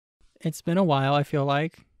It's been a while, I feel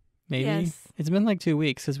like. Maybe. Yes. It's been like 2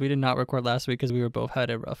 weeks because we did not record last week because we were both had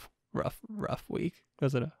a rough week.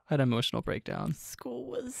 Had an emotional breakdown. School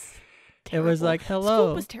was It terrible. was like, hello.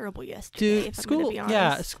 School was terrible yesterday, if I'm gonna be honest.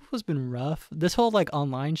 Yeah, school has been rough. This whole like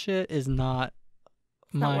online shit is not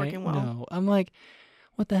not working well. No. I'm like,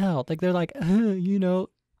 what the hell? Like they're like, well,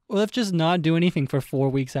 let's just not do anything for 4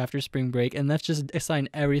 weeks after spring break and let's just assign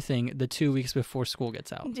everything the 2 weeks before school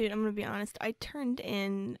gets out. Dude, I'm gonna be honest. I turned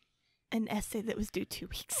in an essay that was due 2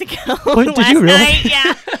 weeks ago. What, did you really? Night,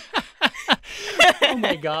 yeah. Oh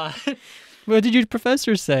my god. What did your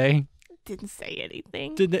professor say? Didn't say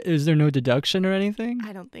anything. Is there no deduction or anything?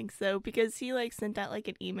 I don't think so, because he like sent out like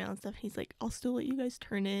an email and stuff. He's like, I'll still let you guys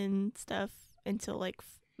turn in stuff until like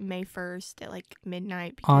May 1st at like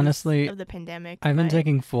midnight because honestly, of the pandemic. I've been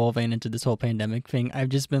taking full vein into this whole pandemic thing. I've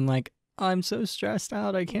just been like, I'm so stressed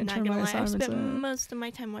out. I can't turn my assignments in. I've spent most of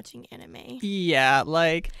my time watching anime. Yeah,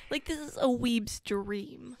 like this is a weeb's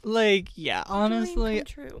dream. Like, yeah, honestly,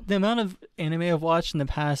 true. The amount of anime I've watched in the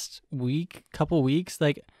past couple weeks,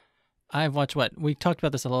 like, I've watched we talked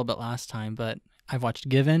about this a little bit last time, but I've watched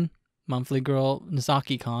Given, Monthly Girl,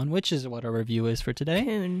 Nozaki-Kun, which is what our review is for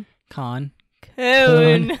today. Kun.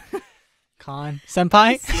 Senpai?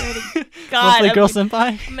 God, Monthly Girl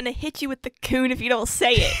Senpai? I'm gonna hit you with the kun if you don't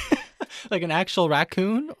say it. Like an actual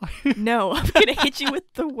raccoon? No, I'm gonna hit you with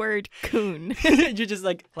the word kun. You're just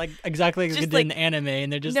like exactly like you did in the anime,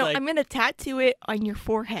 and they're just no, like... I'm gonna tattoo it on your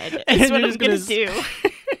forehead. That's what I'm gonna do.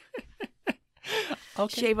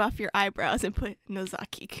 Okay. Shave off your eyebrows and put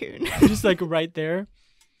Nozaki-Kun. Just like right there.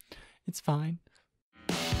 It's fine.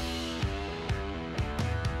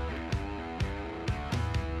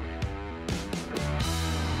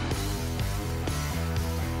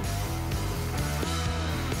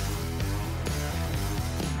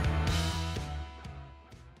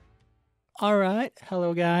 All right.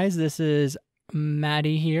 Hello, guys. This is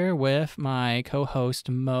Matty here with my co-host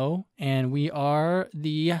Mo, and we are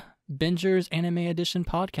the Bingers Anime Edition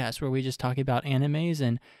podcast, where we just talk about animes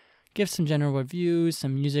and give some general reviews,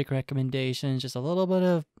 some music recommendations, just a little bit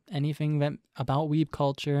of anything about weeb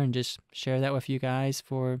culture, and just share that with you guys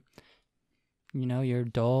for, your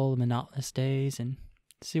dull, monotonous days, and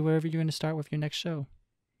see wherever you're going to start with your next show.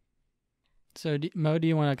 So, Mo, do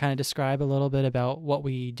you want to kind of describe a little bit about what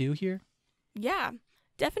we do here? Yeah,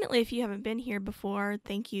 definitely. If you haven't been here before,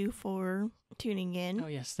 thank you for tuning in. Oh,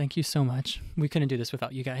 yes. Thank you so much. We couldn't do this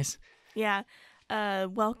without you guys. Yeah.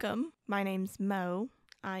 Welcome. My name's Mo.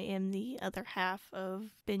 I am the other half of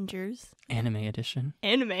Bingers. Anime Edition.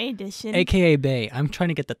 AKA Bae. I'm trying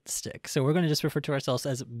to get that to stick. So we're going to just refer to ourselves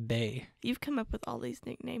as Bae. You've come up with all these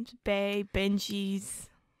nicknames. Bae, Benjis.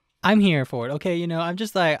 I'm here for it. Okay, I'm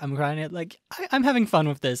just like, I'm grinding it. Like, I'm having fun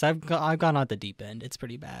with this. I've gone out the deep end. It's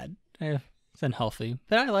pretty bad. It's unhealthy,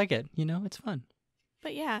 but I like it. It's fun.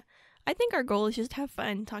 But yeah, I think our goal is just to have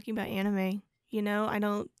fun talking about anime. I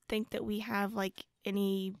don't think that we have like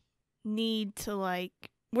any need to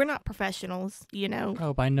we're not professionals,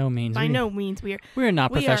 Oh, by no means. By no means. We're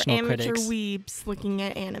not professional critics. We are amateur critics. weebs looking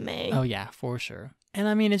at anime. Oh yeah, for sure. And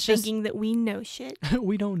I mean, it's just thinking that we know shit.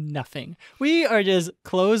 We know nothing. We are just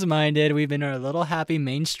closed-minded. We've been in our little happy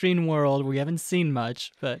mainstream world. We haven't seen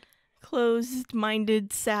much, but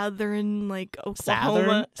closed-minded Southern,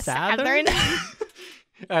 Oklahoma. Southern?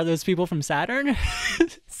 Are those people from Saturn?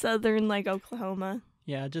 Southern, Oklahoma.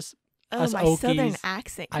 Yeah, just us my Okies. Southern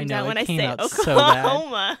accent comes out when I say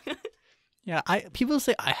Oklahoma. So yeah, people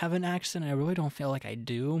say I have an accent. I really don't feel like I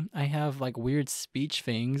do. I have weird speech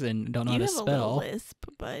things and don't know how to spell. You have a little lisp,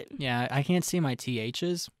 but yeah, I can't say my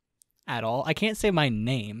THs at all. I can't say my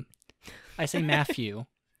name. I say Matthew.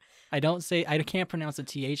 I can't pronounce the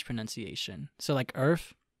TH pronunciation. So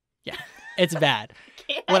Earf, yeah, it's bad.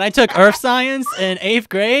 When I took Earth Science in 8th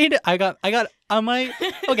grade,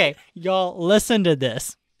 okay, y'all listen to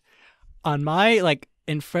this. On my,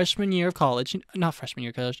 in freshman year of college, not freshman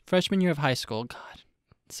year of college, freshman year of high school, God,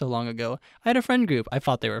 so long ago, I had a friend group. I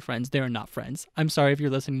thought they were friends. They were not friends. I'm sorry if you're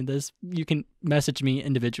listening to this. You can message me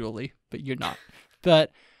individually, but you're not.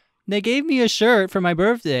 But they gave me a shirt for my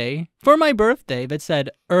birthday that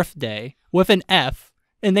said Earth Day with an F,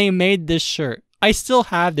 and they made this shirt. I still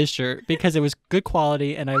have this shirt because it was good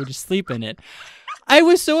quality and I would just sleep in it. I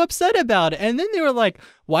was so upset about it. And then they were like,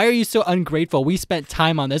 why are you so ungrateful? We spent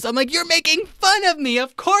time on this. I'm like, you're making fun of me.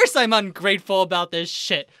 Of course I'm ungrateful about this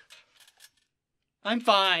shit. I'm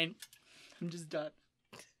fine. I'm just done.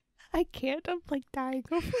 I can't. I'm dying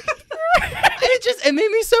over here. It made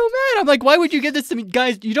me so mad. I'm like, why would you give this to me?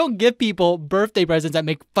 Guys, you don't give people birthday presents that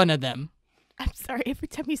make fun of them. I'm sorry. Every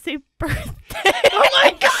time you say birthday. Oh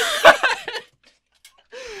my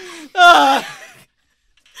God.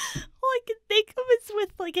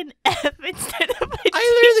 like an F instead of a T.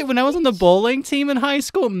 I literally, when I was on the bowling team in high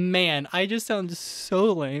school, man, I just sounded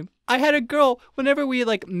so lame. I had a girl, whenever we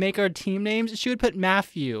like make our team names, she would put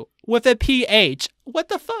Matthew with a PH. What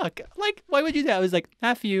the fuck? Like, why would you do that? I was like,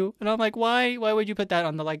 Matthew. And I'm like, why? Why would you put that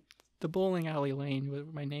on the bowling alley lane where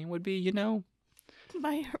my name would be, you know?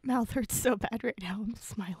 My mouth hurts so bad right now. I'm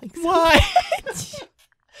smiling so Why? much.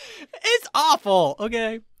 It's awful,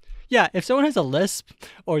 okay? Yeah, if someone has a lisp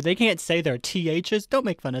or they can't say their THs, don't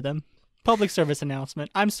make fun of them. Public service announcement.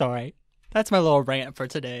 I'm sorry. That's my little rant for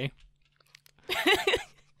today.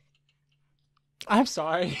 I'm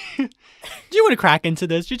sorry. Do you want to crack into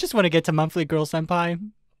this? You just want to get to Monthly Girl Senpai?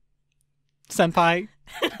 Senpai?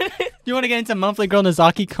 You want to get into Monthly Girl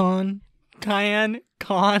Nozaki-Kun? Con?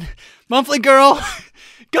 Monthly Girl?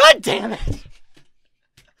 God damn it!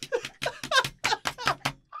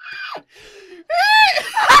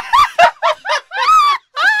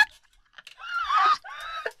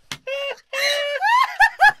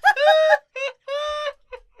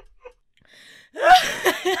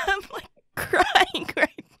 I'm like crying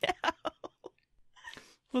right now.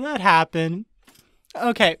 Well, that happened.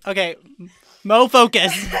 Okay. Mo,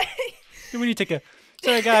 focus. We need to take a...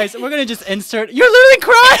 Sorry, guys. We're going to just insert... You're literally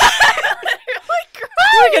crying! I'm literally crying!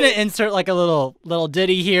 We're going to insert like a little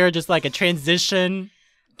ditty here, just like a transition.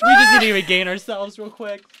 We just need to regain ourselves real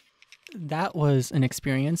quick. That was an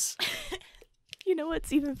experience. You know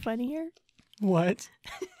what's even funnier? What?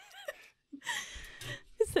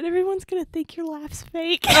 Is that everyone's going to think your laugh's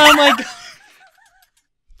fake. Oh my god.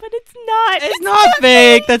 But it's not. It's not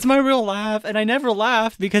fake. That's my real laugh. And I never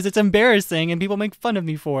laugh because it's embarrassing and people make fun of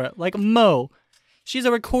me for it. Like Mo. She's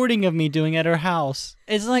a recording of me doing it at her house.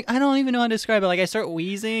 It's like, I don't even know how to describe it. Like I start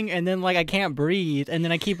wheezing and then like I can't breathe and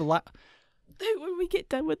then I keep laughing. When we get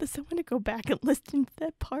done with this, I want to go back and listen to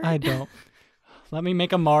that part. I don't. Let me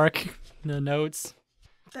make a mark in the notes.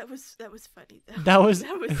 That was funny though. That was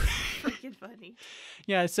freaking funny.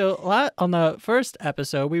 Yeah, so on the first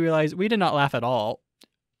episode, we realized we did not laugh at all.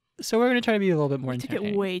 So we're going to try to be a little bit more Took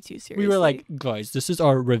entertaining. it way too seriously. We were like, guys, this is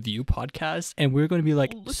our review podcast, and we're going to be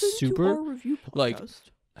like Listen super, to our review podcast. like,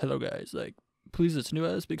 hello guys, like, please listen to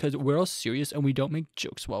us because we're all serious and we don't make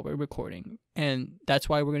jokes while we're recording, and that's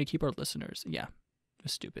why we're going to keep our listeners. Yeah, it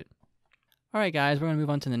was stupid. All right, guys, we're going to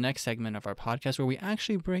move on to the next segment of our podcast where we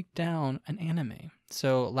actually break down an anime.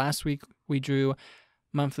 So last week we drew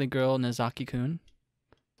Monthly Girl Nozaki-Kun,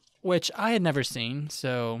 which I had never seen,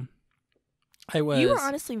 so I was... You were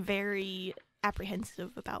honestly very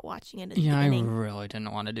apprehensive about watching it in the Yeah, beginning. I really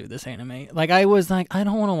didn't want to do this anime. Like, I was like, I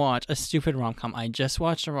don't want to watch a stupid rom-com. I just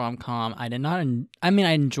watched a rom-com. I did not... I mean,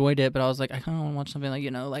 I enjoyed it, but I was like, I kind of want to watch something like,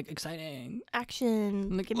 you know, like, exciting.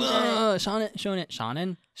 Action. Like, Give me that.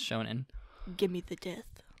 Shonen. Give me the death.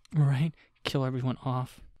 Right? Kill everyone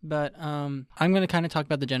off. But I'm going to kind of talk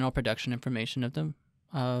about the general production information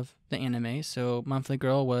of the anime. So Monthly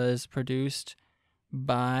Girl was produced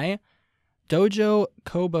by Dojo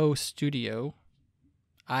Kobo Studio.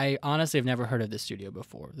 I honestly have never heard of this studio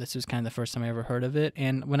before. This was kind of the first time I ever heard of it.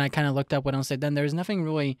 And when I kind of looked up what else they've done, there's nothing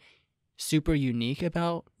really super unique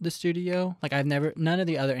about the studio. Like none of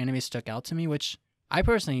the other animes stuck out to me, which I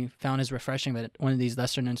personally found as refreshing that one of these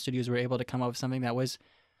lesser known studios were able to come up with something that was,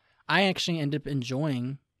 I actually ended up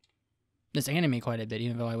enjoying this anime quite a bit,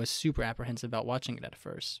 even though I was super apprehensive about watching it at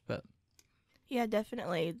first. But yeah,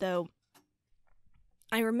 definitely. Though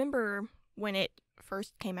I remember when it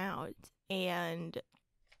first came out and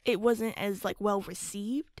it wasn't as like well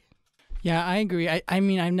received. Yeah, I agree. I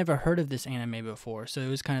mean, I've never heard of this anime before, so it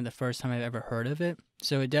was kind of the first time I've ever heard of it.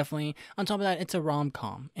 So it definitely, on top of that, it's a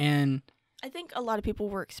rom-com. And I think a lot of people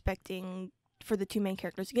were expecting for the two main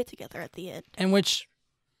characters to get together at the end. And which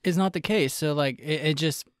is not the case. So like it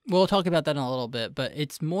just, we'll talk about that in a little bit, but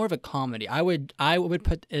it's more of a comedy. I would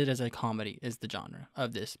put it as a comedy is the genre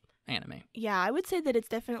of this anime. Yeah, I would say that it's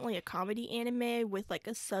definitely a comedy anime with like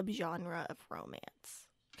a subgenre of romance.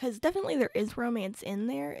 Because definitely there is romance in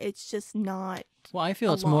there. It's just not. Well, I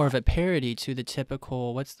feel it's more of a parody to the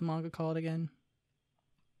typical, what's the manga called again?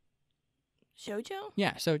 Shoujo?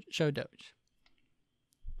 Yeah, so Shoujo.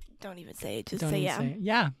 Don't even say it. Just Don't say even yeah.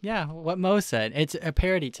 say it. Yeah. What Mo said. It's a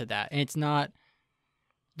parody to that. It's not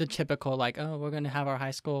the typical like, oh, we're gonna have our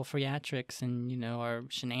high school theatrics and, you know, our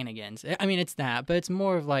shenanigans. I mean, it's that, but it's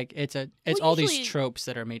more of like it's all these tropes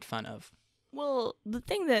that are made fun of. Well, the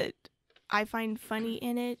thing that I find funny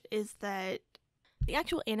in it is that the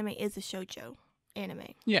actual anime is a shoujo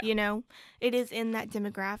anime. Yeah. You know, it is in that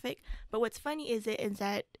demographic. But what's funny is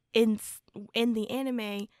that in the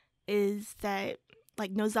anime is that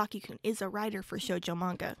like Nozaki-Kun is a writer for shoujo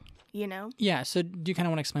manga. You know. Yeah. So do you kind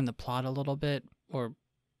of want to explain the plot a little bit, or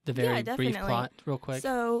the very Yeah, brief definitely. plot real quick?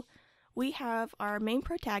 So we have our main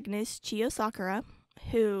protagonist, Chiyo Sakura,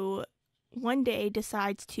 who one day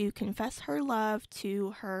decides to confess her love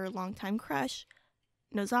to her longtime crush,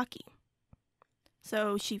 Nozaki.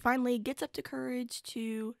 So she finally gets up to courage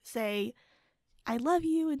to say, I love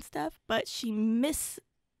you and stuff, but she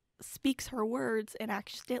misspeaks her words and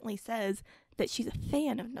accidentally says that she's a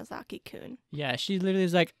fan of Nozaki-Kun. Yeah, she literally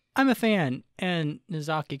is like, I'm a fan. And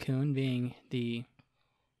Nozaki-Kun, being the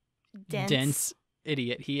dense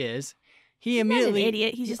idiot he is, he He's immediately not an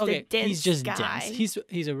idiot. He's just a dense he's just guy. dense.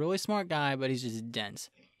 He's a really smart guy, but he's just dense.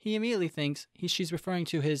 He immediately thinks she's referring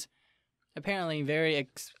to his apparently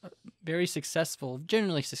very successful,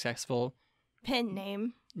 generally successful Pen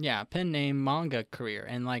name. Yeah, pen name manga career,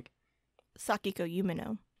 and like Sakiko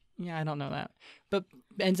Yumino. Yeah, I don't know that, but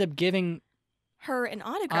ends up giving her an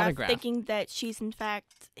autograph, thinking that she's in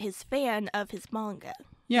fact his fan of his manga.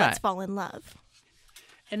 Yeah, Let's fall in love.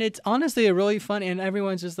 And it's honestly a really fun, and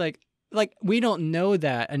everyone's just like we don't know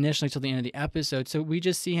that initially till the end of the episode, so we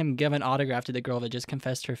just see him give an autograph to the girl that just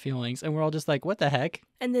confessed her feelings, and we're all just like, what the heck?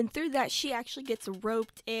 And then through that, she actually gets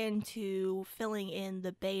roped into filling in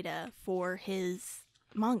the beta for his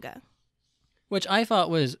manga. Which I thought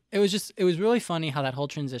was really funny how that whole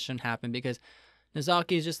transition happened, because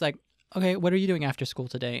Nozaki is just like, okay, what are you doing after school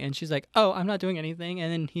today? And she's like, oh, I'm not doing anything.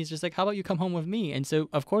 And then he's just like, how about you come home with me? And so,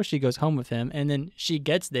 of course, she goes home with him. And then she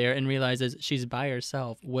gets there and realizes she's by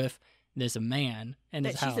herself with this man in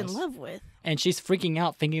his house. That she's in love with. And she's freaking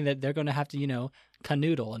out, thinking that they're going to have to,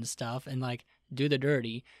 canoodle and stuff and, like, do the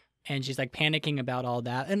dirty. And she's, like, panicking about all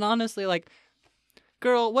that. And honestly, like,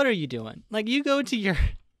 girl, what are you doing? Like, you go to your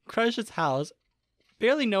crush's house,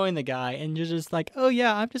 barely knowing the guy, and you're just like, oh,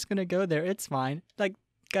 yeah, I'm just going to go there. It's fine. Like,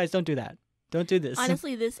 guys, don't do that. Don't do this.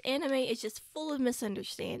 Honestly, this anime is just full of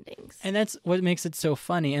misunderstandings. And that's what makes it so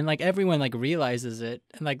funny. And like everyone like realizes it.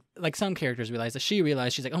 And like some characters realize that she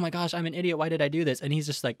realized, she's like, oh my gosh, I'm an idiot. Why did I do this? And he's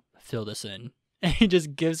just like, fill this in. And he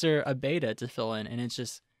just gives her a beta to fill in. And it's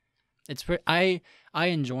just, I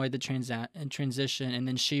enjoyed the transition. And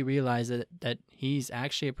then she realized that he's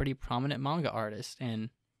actually a pretty prominent manga artist. And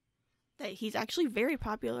that he's actually very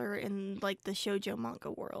popular in like the shoujo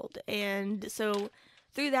manga world. And so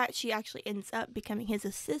through that, she actually ends up becoming his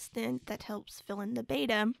assistant that helps fill in the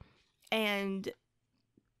beta, and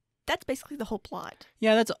that's basically the whole plot.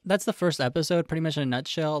 Yeah, that's the first episode, pretty much in a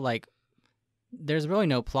nutshell. Like, there's really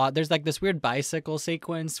no plot. There's like this weird bicycle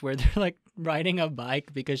sequence where they're like riding a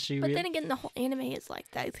bike because she. But then again, the whole anime is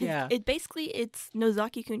like that. Yeah. It's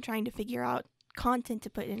Nozaki-Kun trying to figure out content to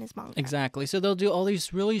put in his manga. Exactly. So they'll do all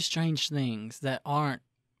these really strange things that aren't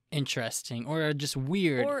interesting or are just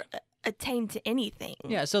weird. Or attain to anything.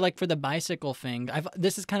 Yeah, so like for the bicycle thing,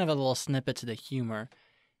 this is kind of a little snippet to the humor.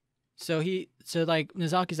 So like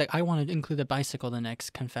Nozaki's like, I want to include the bicycle in the next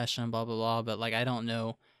confession, blah blah blah, but like I don't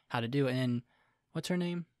know how to do it. And what's her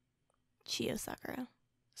name? Chiyo Sakura.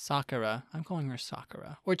 Sakura. I'm calling her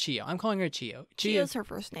Sakura. Or Chiyo. I'm calling her Chiyo. Chiyo's her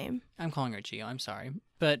first name. I'm calling her Chiyo. I'm sorry.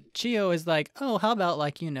 But Chiyo is like, oh, how about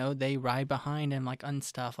like, they ride behind him like on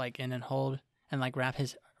stuff like and then hold and like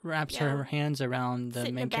wraps her hands around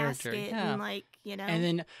the main character. Yeah. And And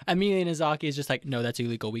then immediately Nozaki is just like, no, that's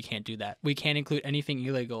illegal. We can't do that. We can't include anything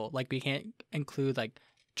illegal. Like we can't include like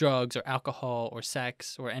drugs or alcohol or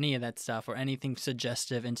sex or any of that stuff or anything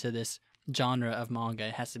suggestive into this genre of manga.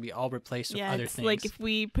 It has to be all replaced with other things. Like if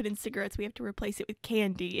we put in cigarettes, we have to replace it with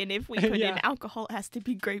candy. And if we put in alcohol, it has to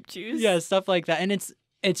be grape juice. Yeah, stuff like that. And it's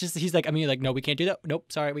just, he's like, no, we can't do that.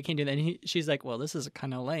 Nope, sorry, we can't do that. And she's like, well, this is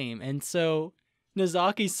kind of lame. And so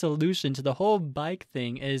Nozaki's solution to the whole bike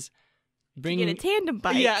thing is bringing get a tandem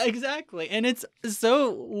bike. Yeah, exactly. And it's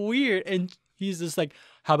so weird. And he's just like,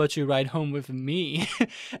 how about you ride home with me?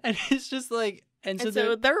 And it's just like, and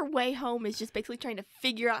so their way home is just basically trying to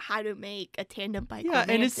figure out how to make a tandem bike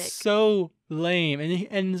romantic. And it's so lame.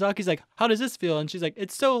 And Nozaki's like, how does this feel? And she's like,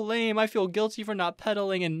 it's so lame. I feel guilty for not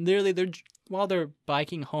pedaling. And literally, while they're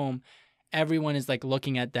biking home, everyone is like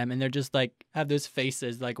looking at them and they're just like have those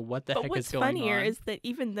faces like, what the heck is going on? What's funnier is that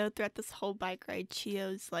even though throughout this whole bike ride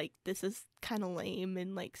Chiyo's like, this is kind of lame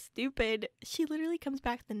and like stupid, she literally comes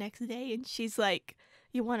back the next day and she's like,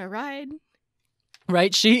 you want to ride?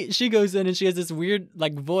 Right? She goes in and she has this weird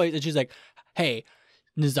like voice and she's like, hey,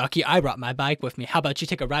 Nozaki, I brought my bike with me. How about you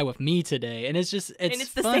take a ride with me today? And it's just,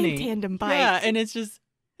 it's the funny. same tandem bike. Yeah, and it's just,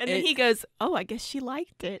 and then he goes, oh, I guess she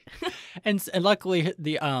liked it. and luckily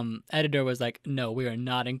the editor was like, no, we are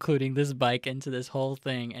not including this bike into this whole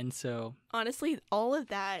thing. And so honestly, all of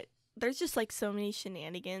that, there's just like so many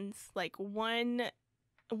shenanigans. Like one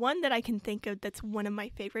that I can think of that's one of my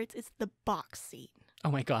favorites is the box scene.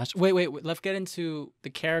 Oh my gosh. Wait. Let's get into the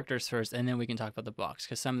characters first, and then we can talk about the box,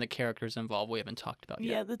 because some of the characters involved we haven't talked about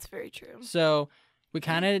yet. Yeah, that's very true. So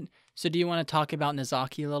do you want to talk about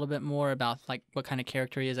Nozaki a little bit more, about like what kind of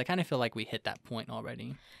character he is? I kind of feel like we hit that point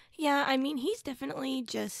already. Yeah, I mean, he's definitely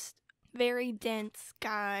just very dense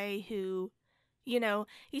guy who,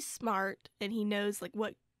 he's smart and he knows like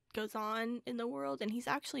what goes on in the world, and he's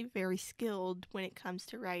actually very skilled when it comes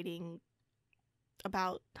to writing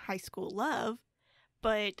about high school love.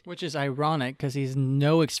 But which is ironic because he's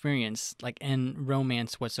no experience like in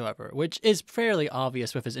romance whatsoever, which is fairly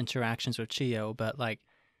obvious with his interactions with Chiyo, but like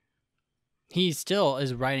he still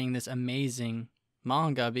is writing this amazing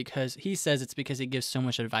manga because he says it's because he gives so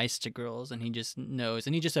much advice to girls, and he just knows,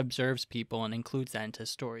 and he just observes people and includes that into his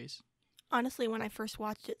stories. Honestly, when I first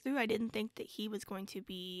watched it through, I didn't think that he was going to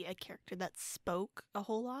be a character that spoke a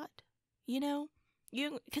whole lot,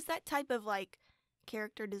 because that type of like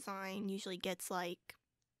character design usually gets like,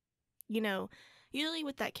 usually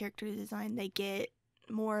with that character design they get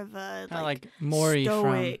more of a like Mori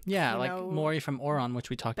stoic, from Mori from Oran, which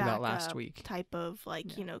we talked about last week. Type of like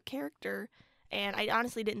character, and I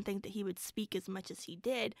honestly didn't think that he would speak as much as he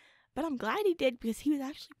did, but I'm glad he did because he was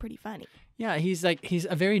actually pretty funny. Yeah, he's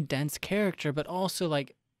a very dense character, but also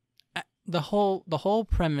like the whole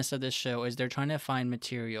premise of this show is they're trying to find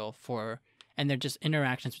material for. And they're just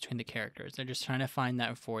interactions between the characters. They're just trying to find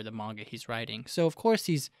that for the manga he's writing. So, of course,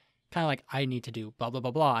 he's kind of like, I need to do blah, blah,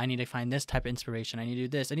 blah, blah. I need to find this type of inspiration. I need to do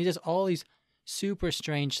this. And he does all these super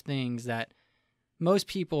strange things that most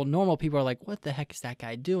people, normal people, are like, what the heck is that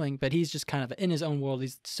guy doing? But he's just kind of in his own world.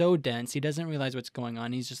 He's so dense. He doesn't realize what's going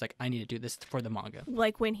on. He's just like, I need to do this for the manga.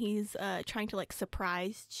 Like when he's trying to, like,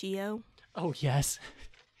 surprise Chiyo. Oh, yes.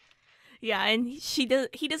 Yeah, and he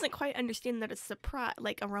doesn't quite understand that a surprise,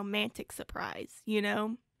 like a romantic surprise,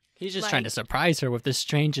 He's just trying to surprise her with the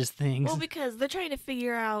strangest things. Well, because they're trying to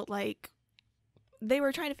figure out, like, they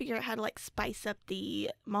were trying to figure out how to, like, spice up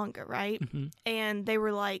the manga, right? Mm-hmm. And they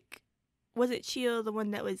were like, was it Chiyo the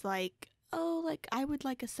one that was like, oh, like, I would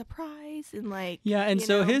like a surprise? And, like, yeah, and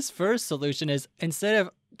so his first solution is, instead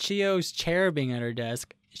of Chiyo's chair being at her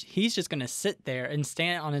desk, he's just going to sit there and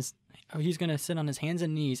he's going to sit on his hands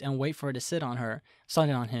and knees and wait for her to sit on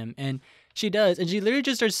him. And she does. And she literally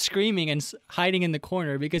just starts screaming and hiding in the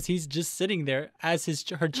corner because he's just sitting there as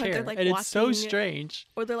her chair. Like, and it's so strange.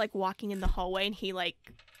 Or they're like walking in the hallway and he like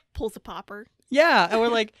pulls a popper. Yeah. And we're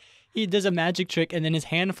like, he does a magic trick and then his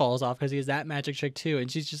hand falls off because he has that magic trick too.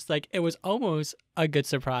 And she's just like, it was almost a good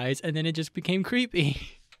surprise. And then it just became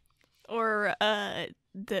creepy. Or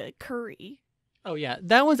the curry. Oh, yeah.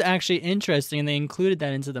 That was actually interesting, and they included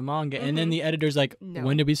that into the manga. Mm-hmm. And then the editor's like,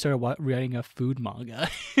 when did we start writing a food manga?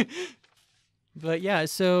 But, yeah,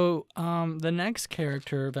 so the next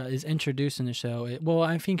character that is introduced in the show,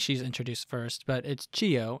 I think she's introduced first, but it's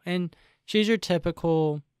Chiyo. And she's your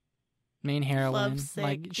typical main heroine.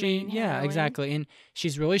 Heroine. Exactly. And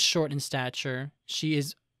she's really short in stature. She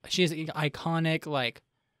has iconic, like,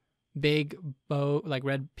 big bow, like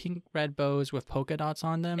red bows with polka dots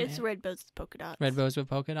on them. It's red bows with polka dots. Red bows with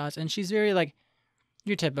polka dots. And she's very like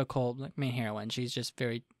your typical like main heroine. She's just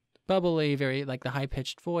very bubbly, very like the high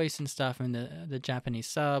pitched voice and stuff, and the Japanese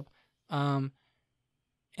sub. And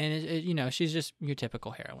she's just your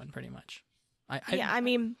typical heroine pretty much. I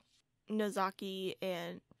mean, Nozaki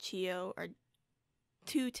and Chiyo are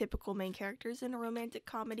two typical main characters in a romantic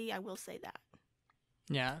comedy. I will say that.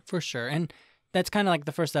 Yeah, for sure. And that's kind of like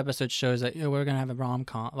the first episode shows that we're going to have a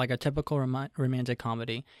rom-com, like a typical romantic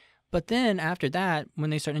comedy. But then after that, when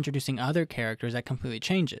they start introducing other characters, that completely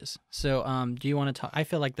changes. So do you want to talk? I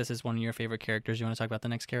feel like this is one of your favorite characters. You want to talk about the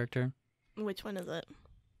next character? Which one is it?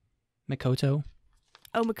 Mikoto.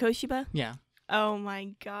 Oh, Mikoshiba? Yeah. Oh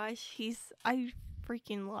my gosh. I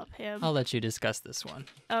freaking love him. I'll let you discuss this one.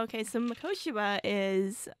 Okay, so Mikoshiba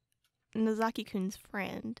is Nozaki-Kun's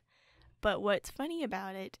friend. But what's funny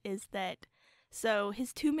about it is that so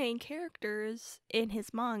his two main characters in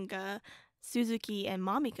his manga, Suzuki and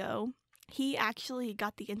Mamiko, he actually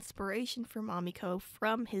got the inspiration for Mamiko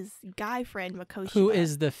from his guy friend Mikoshiba. Who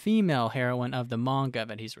is the female heroine of the manga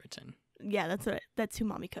that he's written. Yeah, that's who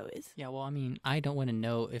Mamiko is. Yeah, well, I mean, I don't want to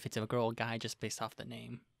know if it's a girl or guy just based off the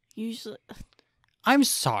name. Usually. I'm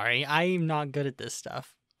sorry, I'm not good at this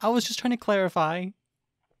stuff. I was just trying to clarify.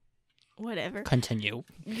 Whatever. Continue.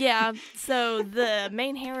 Yeah, so the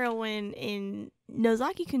main heroine in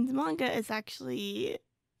Nozaki-Kun's manga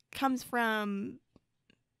comes from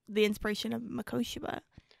the inspiration of Mikoshiba.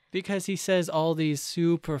 Because he says all these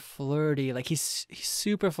super flirty, like he's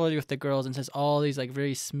super flirty with the girls and says all these like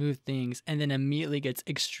very smooth things, and then immediately gets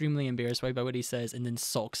extremely embarrassed by what he says, and then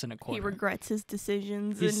sulks in a corner. He regrets his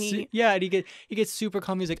decisions, And he gets super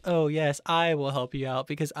calm. He's like, "Oh yes, I will help you out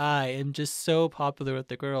because I am just so popular with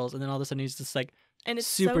the girls." And then all of a sudden he's just like and it's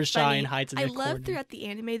super so shy funny. and hides in the corner. I love throughout the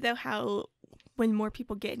anime though how when more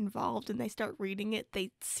people get involved and they start reading it, they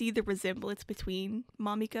see the resemblance between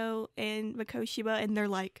Mamiko and Makoshiba, and they're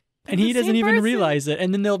like. And he doesn't even realize it.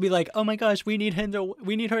 And then they'll be like, "Oh my gosh, we need him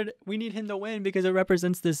to win because it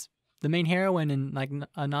represents the main heroine in like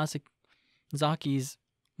Nozaki's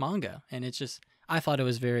manga." And it's just, I thought it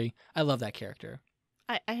was I love that character.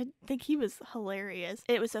 I think he was hilarious.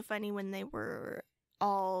 It was so funny when they were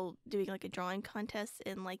all doing like a drawing contest,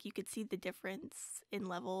 and like you could see the difference in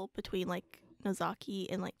level between like Nozaki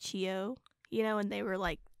and like Chiyo, and they were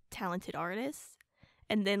like talented artists.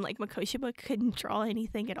 And then, like, Makoshiba couldn't draw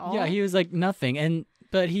anything at all. Yeah, he was, like, nothing.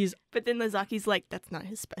 But then Nozaki's like, that's not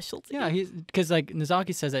his specialty. Yeah, because, like,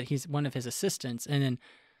 Nozaki says that he's one of his assistants. And then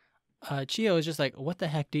Chiyo is just like, what the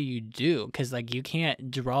heck do you do? Because, like, you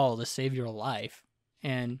can't draw to save your life.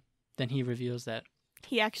 And then he reveals that.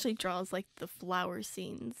 He actually draws, like, the flower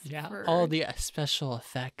scenes. Yeah, all the special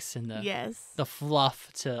effects and the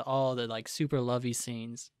fluff to all the, like, super lovey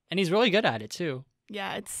scenes. And he's really good at it, too.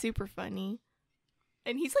 Yeah, it's super funny.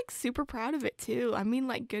 And he's, like, super proud of it, too. I mean,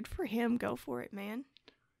 like, good for him. Go for it, man.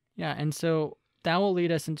 Yeah, and so that will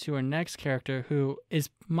lead us into our next character, who is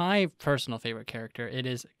my personal favorite character. It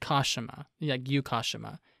is Kashima, like Yu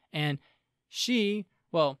Kashima. And she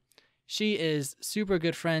is super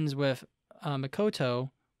good friends with Mikoto,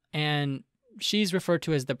 and she's referred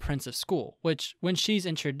to as the Prince of School, which when she's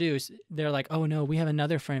introduced, they're like, "Oh, no, we have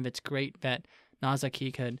another friend. It's great that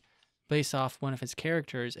Nozaki could base off one of his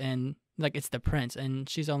characters." And like, it's the prince, and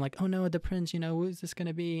she's all like, "Oh no, the prince, who is this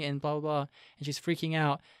gonna be?" And blah blah blah, and she's freaking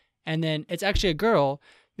out. And then it's actually a girl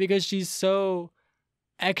because she's so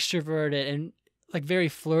extroverted and like very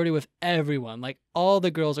flirty with everyone. Like, all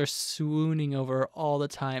the girls are swooning over her all the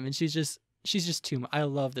time, and she's just too much. I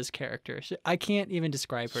love this character. I can't even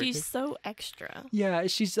describe her. She's so extra. Yeah,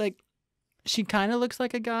 she's like, she kind of looks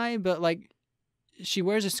like a guy, but like, she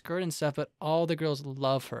wears a skirt and stuff, but all the girls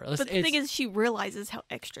love her. But the thing is, she realizes how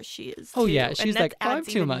extra she is, Oh, too, yeah. She's like, I'm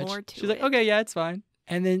too much. She's like, okay, yeah, it's fine.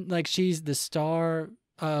 And then, like, she's the star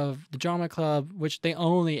of the drama club, which they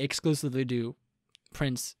only exclusively do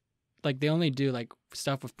Prince. Like, they only do, like,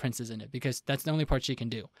 stuff with princes in it because that's the only part she can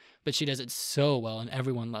do. But she does it so well, and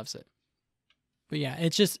everyone loves it. But yeah,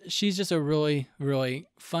 she's just a really, really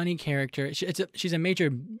funny character. She's a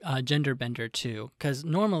major gender bender too, because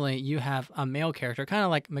normally you have a male character, kind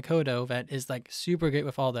of like Mikoto, that is like super great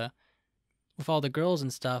with all the girls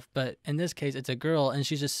and stuff. But in this case, it's a girl, and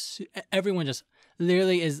everyone just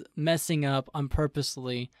literally is messing up on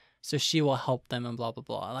purposely, so she will help them and blah blah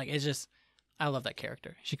blah. Like, it's just, I love that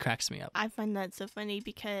character. She cracks me up. I find that so funny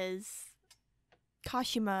because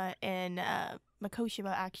Kashima and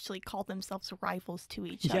Makoshiba actually call themselves rivals to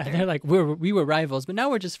each other. Yeah, they're like, we were rivals, but now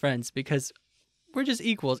we're just friends because we're just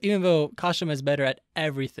equals. Even though Kashima is better at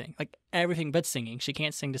everything, like everything but singing. She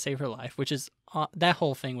can't sing to save her life, which is that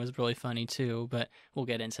whole thing was really funny too. But we'll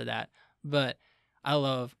get into that. But I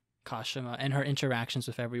love Kashima and her interactions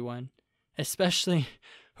with everyone, especially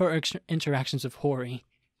her interactions with Hori.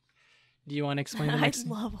 Do you want to explain the next? I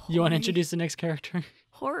love Hori. You want to introduce the next character?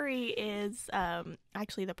 Hori is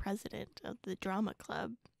actually the president of the drama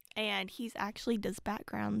club, and he's actually does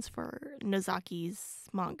backgrounds for Nozaki's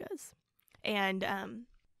mangas. And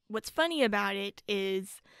what's funny about it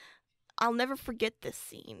is, I'll never forget this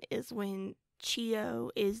scene, is when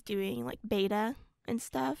Chiyo is doing like beta and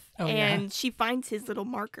stuff, and she finds his little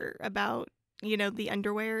marker about, the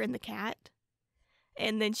underwear and the cat.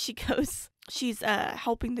 And then she's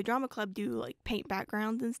helping the drama club do like paint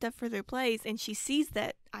backgrounds and stuff for their plays, and she sees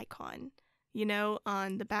that icon,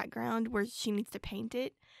 on the background where she needs to paint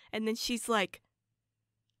it, and then she's like,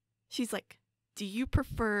 do you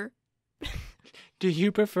prefer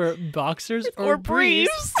boxers or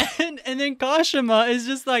briefs? and then Kashima is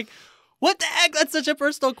just like, what the heck? That's such a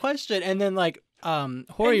personal question. And then like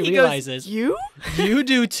Hori realizes, you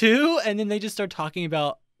do too, and then they just start talking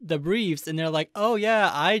about the briefs, and they're like, oh yeah,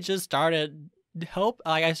 I just started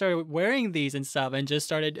I started wearing these and stuff, and just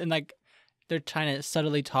started, and like they're trying to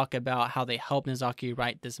subtly talk about how they helped Nozaki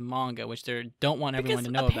write this manga, which they don't want everyone to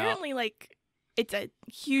know about. Apparently, like, it's a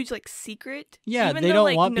huge like secret. Yeah, even they though, don't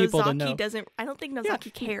like, want people to Nozaki know. I don't think Nozaki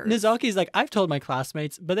cares. Nozaki's like, I've told my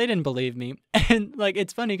classmates, but they didn't believe me. And like,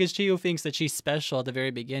 it's funny because Chiyo thinks that she's special at the very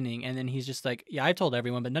beginning, and then he's just like, yeah, I told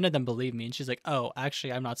everyone, but none of them believe me. And she's like, oh,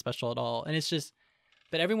 actually, I'm not special at all. And it's just,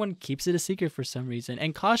 but everyone keeps it a secret for some reason.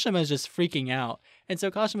 And Kashima is just freaking out. And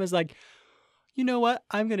so Kashima's like, you know what?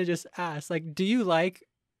 I'm going to just ask, like, do you like,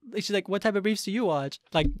 she's like, what type of briefs do you watch?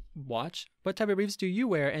 Like, watch? What type of briefs do you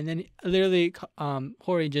wear? And then literally,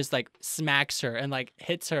 Hori just like smacks her and like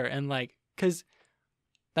hits her. And like, cause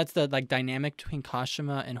that's the like dynamic between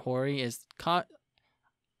Kashima and Hori is,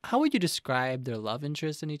 how would you describe their love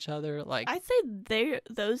interest in each other? Like, I'd say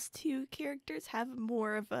those two characters have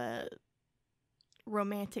more of a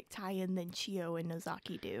romantic tie-in than Chiyo and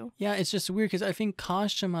Nozaki do. yeah, it's just weird because I think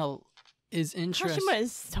Kashima is interested. Kashima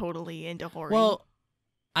is totally into Hori. Well,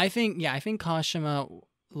 I think Kashima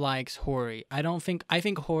likes Hori. I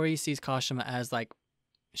think Hori sees Kashima as like,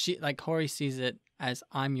 Hori sees it as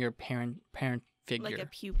I'm your parent figure. like a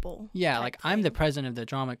pupil. Yeah, type like I'm the thing. president of the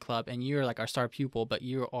drama club and you're like our star pupil, but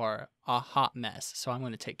you are a hot mess, so I'm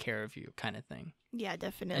going to take care of you kind of thing. Yeah,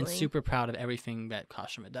 definitely. And super proud of everything that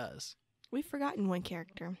Kashima does. We've forgotten one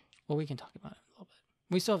character. Well, we can talk about it a little bit.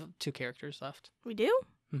 We still have 2 characters left. We do?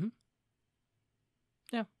 Mm-hmm.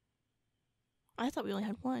 Yeah. I thought we only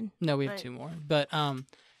had one. No, we have But- 2 more. But and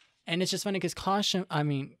it's just funny because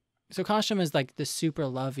Kashima is like the super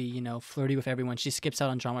lovey, you know, flirty with everyone. She skips out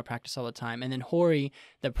on drama practice all the time. And then Hori,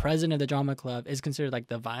 the president of the drama club, is considered like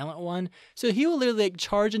the violent one. So he will literally like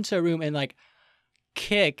charge into a room and like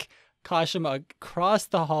kick Kashima across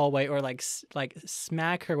the hallway or like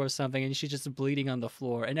smack her with something, and she's just bleeding on the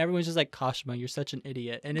floor. And everyone's just like, Kashima, you're such an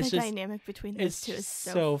idiot. And it's the just dynamic between those it's two is just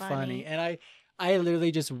so funny. And I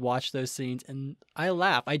literally just watch those scenes and I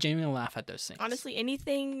laugh. I genuinely laugh at those scenes. Honestly,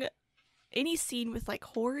 any scene with like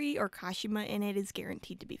Hori or Kashima in it is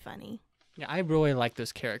guaranteed to be funny. Yeah, I really like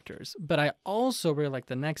those characters. But I also really like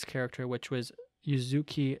the next character, which was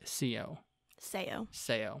Yuzuki Seo.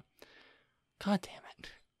 God damn it.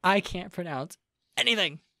 I can't pronounce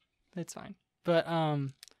anything. That's fine. But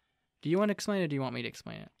do you want to explain it or do you want me to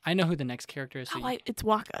explain it? I know who the next character is. So It's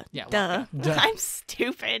Waka. Yeah, Duh. Waka. Duh. I'm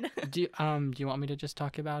stupid. do you want me to just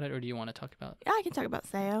talk about it or do you want to talk about it? Yeah, I can talk about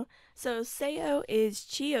Seo. So Seo is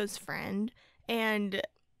Chiyo's friend, and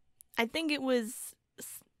I think it was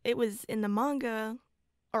in the manga,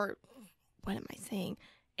 or what am I saying?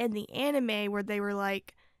 In the anime where they were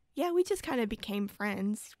like, yeah, we just kind of became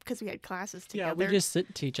friends because we had classes together. Yeah, we just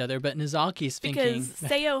sit to each other. But Nozaki's thinking because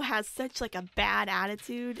Seo has such like a bad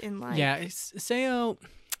attitude and like Seo,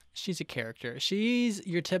 she's a character. She's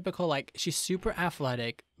your typical like she's super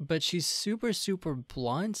athletic, but she's super super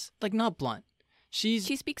blunt. Like not blunt. She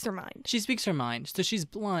speaks her mind. She speaks her mind, so she's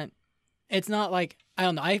blunt. It's not like I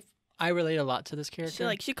don't know. I relate a lot to this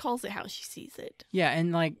character. She calls it how she sees it. Yeah,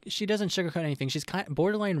 and like she doesn't sugarcoat anything. She's kind of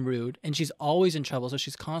borderline rude, and she's always in trouble. So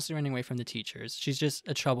she's constantly running away from the teachers. She's just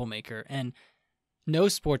a troublemaker, and no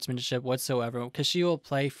sportsmanship whatsoever. Because she will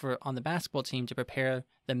play on the basketball team to prepare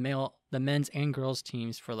the men's and girls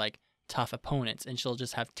teams for like tough opponents, and she'll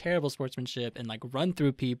just have terrible sportsmanship and like run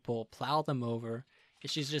through people, plow them over.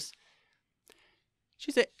 She's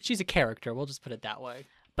a character. We'll just put it that way.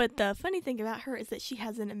 But the funny thing about her is that she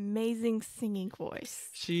has an amazing singing voice.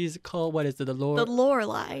 She's called, what is it, the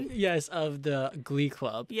Lorelai. Yes, of the Glee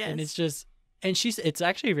Club. Yes. And it's just, and it's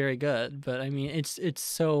actually very good, but I mean, it's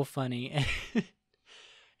so funny.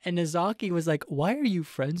 And Nozaki was like, why are you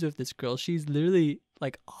friends with this girl? She's literally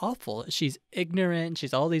like awful. She's ignorant.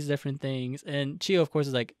 She's all these different things. And Chiyo, of course,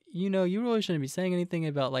 is like, you really shouldn't be saying anything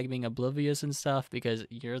about like being oblivious and stuff because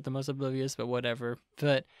you're the most oblivious, but whatever.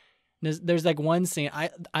 But there's like one scene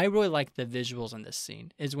I really like the visuals in this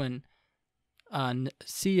scene is when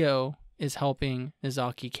Seo is helping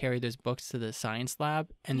Nozaki carry those books to the science lab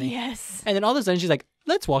and then all of a sudden she's like,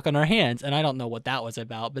 let's walk on our hands, and I don't know what that was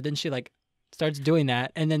about, but then she like starts doing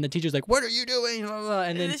that, and then the teacher's like, what are you doing?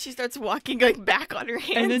 And then she starts walking going back on her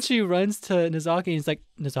hands, and then she runs to Nozaki and is like,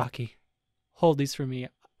 Nozaki, hold these for me,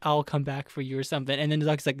 I'll come back for you or something. And then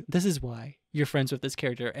Nozaki's like, this is why you're friends with this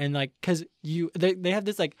character. And like, because they have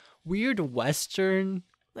this like weird Western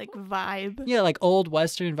like vibe. Yeah, like old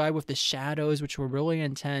Western vibe with the shadows, which were really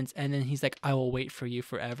intense. And then he's like, I will wait for you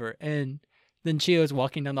forever. And then Chiyo's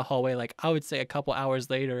walking down the hallway, like I would say a couple hours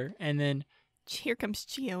later. And then here comes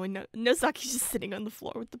Chiyo, and Nozaki's just sitting on the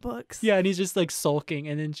floor with the books. Yeah, and he's just like sulking.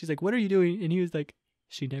 And then she's like, what are you doing? And he was like,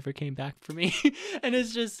 she never came back for me. And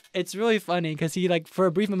it's really funny because he like for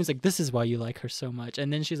a brief moment he's like, this is why you like her so much.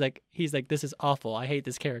 And then he's like, this is awful. I hate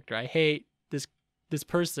this character. I hate this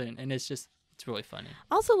person. And it's really funny.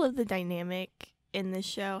 I also love the dynamic in this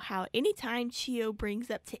show, how anytime Chiyo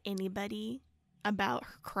brings up to anybody about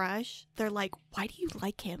her crush, they're like, why do you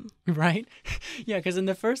like him? Right? Yeah, because in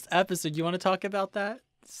the first episode, you want to talk about that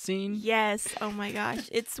scene? Yes. Oh my gosh.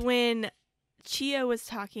 It's when Chiyo was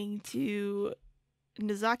talking to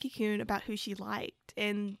Nozaki-Kun about who she liked,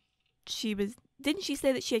 and didn't she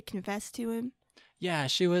say that she had confessed to him? Yeah,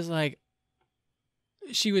 she was like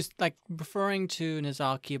referring to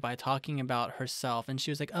Nozaki by talking about herself, and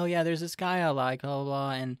she was like, "Oh yeah, there's this guy I like, blah blah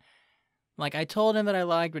blah," and like I told him that I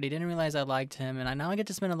liked, but he didn't realize I liked him, and now I get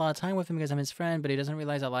to spend a lot of time with him because I'm his friend, but he doesn't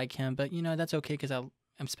realize I like him. But that's okay because I'm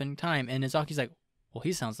spending time. And Nozaki's like, "Well,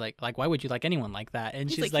 he sounds like why would you like anyone like that?"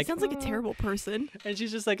 And she's like, "He sounds like a terrible person." And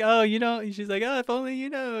she's just like, "Oh, she's like, "Oh, if only you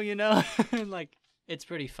know." And like it's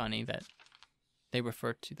pretty funny that they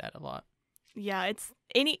refer to that a lot. Yeah, it's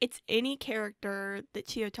any character that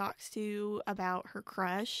Chiyo talks to about her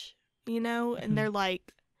crush, and they're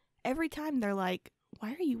like, every time they're like,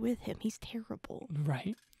 "Why are you with him? He's terrible."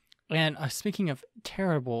 Right. And speaking of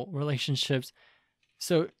terrible relationships,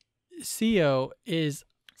 so Seo is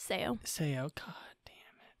Seo. God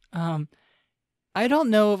damn it. I don't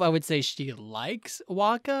know if I would say she likes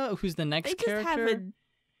Waka, who's the next character. They just have a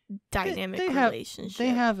dynamic relationship. They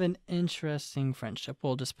have an interesting friendship.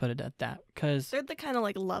 We'll just put it at that, because they're the kind of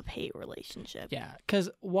like love-hate relationship. Yeah, because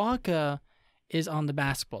Waka is on the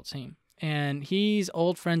basketball team, and he's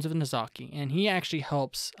old friends with Nozaki, and he actually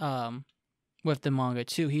helps with the manga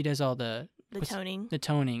too. He does all the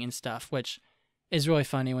toning and stuff, which is really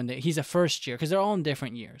funny when he's a first year, because they're all in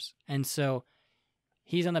different years, and so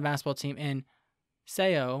he's on the basketball team, and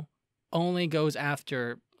Seo only goes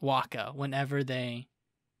after Waka whenever they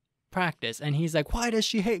practice, and he's like, "Why does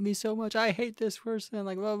she hate me so much? I hate this person,"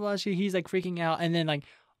 like blah blah. He's like freaking out, and then like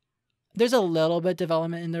there's a little bit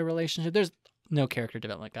development in their relationship. There's no character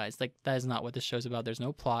development, guys. Like that is not what this show's about. There's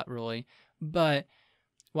no plot really, but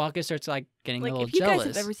Waka starts like getting a little jealous. If you guys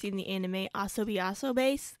have ever seen the anime Asobi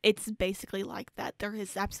Asobase, it's basically like that. There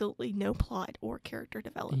is absolutely no plot or character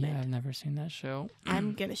development. Yeah, I've never seen that show.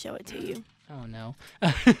 I'm gonna show it to you. Oh no.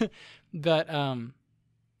 But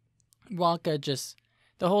Waka just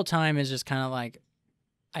the whole time is just kind of like,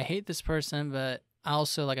 I hate this person, but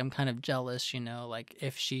also like I'm kind of jealous, like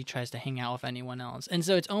if she tries to hang out with anyone else. And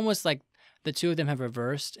so it's almost like the two of them have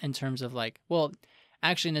reversed in terms of like, well,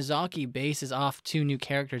 actually Nozaki bases off two new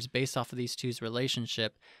characters based off of these two's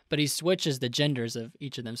relationship, but he switches the genders of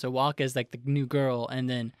each of them. So Waka is like the new girl, and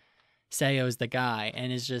then Seo is the guy,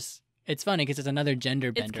 and it's funny because it's another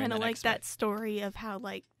gender bender. It's kind of like that story of how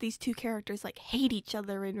like these two characters like hate each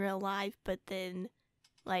other in real life, but then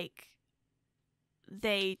like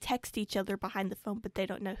they text each other behind the phone, but they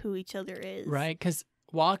don't know who each other is. Right, because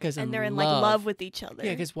Waka's in love. And they're in like love with each other.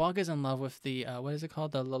 Yeah, because Waka's in love with the what is it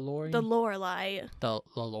called? The Lorelai. The Lorelai.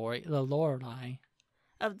 The Lorelai.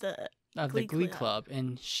 Of the Glee Club.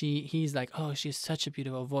 And he's like, "Oh, she has such a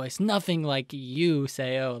beautiful voice. Nothing like you,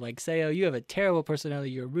 Seo. Like Seo, you have a terrible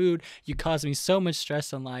personality. You're rude. You cause me so much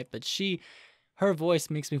stress in life. But her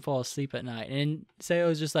voice makes me fall asleep at night." And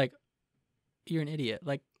Seo's just like, "You're an idiot."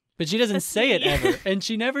 Like, but she doesn't say it ever, and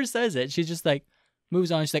she never says it. She just like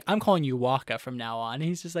moves on. She's like, "I'm calling you Waka from now on." And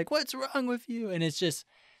he's just like, "What's wrong with you?" And it's just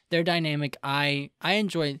their dynamic. I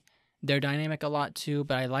enjoy their dynamic a lot too,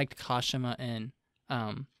 but I liked Kashima and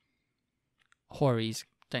Hori's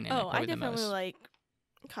dynamic. Oh, I definitely like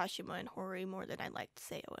Kashima and Hori more than I liked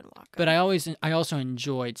Seo and Waka. But I also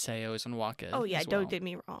enjoyed Seo's and Waka. Oh yeah, as well. Don't get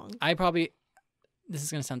me wrong. This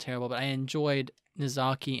is gonna sound terrible, but I enjoyed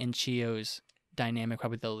Nozaki and Chiyo's dynamic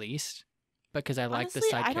probably the least, because I like the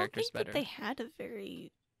side characters better. That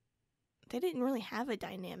they didn't really have a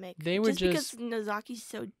dynamic. They were because Nozaki's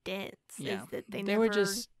so dense. Yeah, is that they were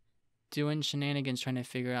just doing shenanigans, trying to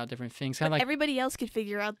figure out different things. But like everybody else could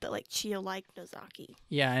figure out that like Chiyo liked Nozaki.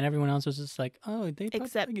 Yeah, and everyone else was just like, "Oh, they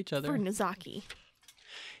except like each other." For Nozaki.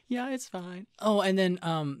 Yeah, it's fine. Oh, and then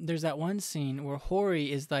there's that one scene where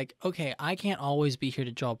Hori is like, "Okay, I can't always be here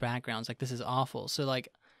to draw backgrounds. Like this is awful. So like,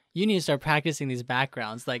 you need to start practicing these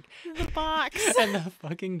backgrounds, like the box and the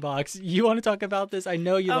fucking box." You want to talk about this? I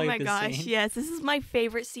know you like this scene. Oh my gosh, yes, this is my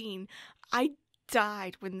favorite scene. I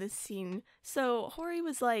died when this scene. So Hori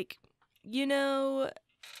was like, well,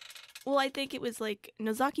 I think it was like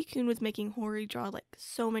Nozaki-Kun was making Hori draw like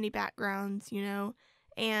so many backgrounds,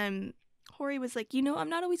 and Hori was like, I'm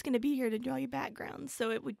not always going to be here to draw you backgrounds,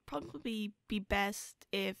 so it would probably be best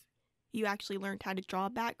if you actually learned how to draw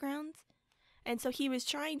backgrounds. And so he was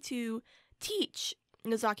trying to teach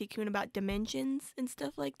Nozaki-Kun about dimensions and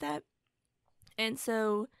stuff like that. And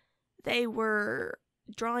so they were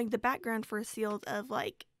drawing the background for a scene of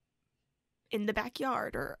like in the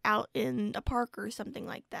backyard or out in a park or something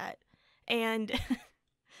like that. And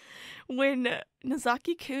when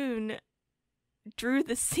Nozaki-Kun drew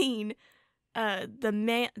the scene,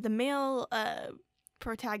 the male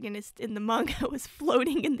protagonist in the manga was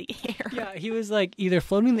floating in the air. Yeah, he was like either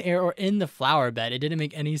floating in the air or in the flower bed. It didn't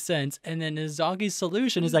make any sense. And then Nozaki's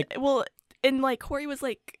solution is like, well, and like Hori was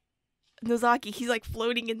like, Nozaki, he's like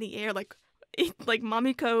floating in the air, like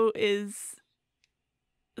Mamiko is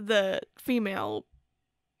the female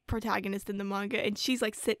protagonist in the manga, and she's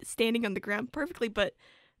like standing on the ground perfectly, but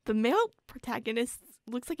the male protagonist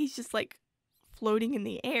looks like he's just like floating in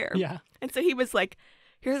the air. yeah. And so he was like,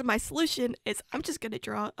 here's my solution is I'm just gonna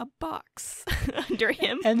draw a box under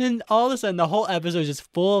him. And then all of a sudden the whole episode is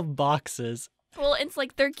just full of boxes. Well, it's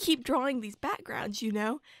like they keep drawing these backgrounds, you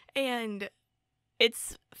know, and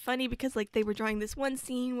it's funny because like they were drawing this one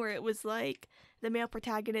scene where it was like the male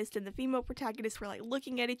protagonist and the female protagonist were like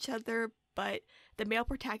looking at each other, but the male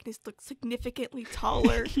protagonist looked significantly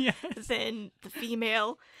taller Yes. than the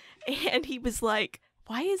female, and he was like,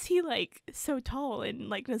 why is he like so tall? And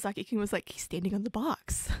like Nozaki-Kun was like, he's standing on the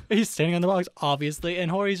box. He's standing on the box, obviously,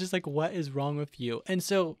 and Hori's just like, what is wrong with you? And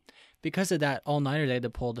so because of that all-nighter they had to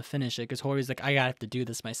pull to finish it, because Hori's like, I gotta have to do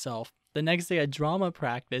this myself. The next day at drama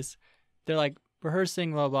practice, they're like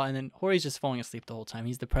rehearsing, blah, blah, and then Hori's just falling asleep the whole time.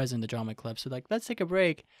 He's the president of the drama club, so like, let's take a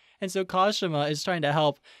break. And so Kashima is trying to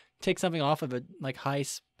help take something off of a like high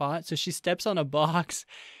spot, so she steps on a box,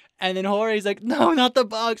 and then Hori's like, no, not the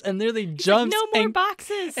box, and literally jumps like, no more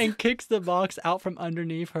boxes, and kicks the box out from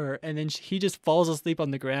underneath her, and then he just falls asleep on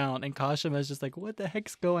the ground, and Kashima's just like, what the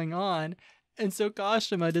heck's going on? And so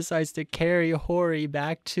Kashima decides to carry Hori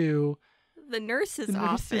back to the nurse's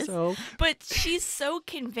office. But she's so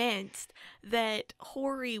convinced that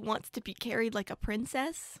Hori wants to be carried like a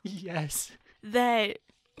princess. Yes. That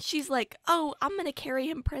she's like, oh, I'm going to carry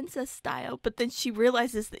him princess style. But then she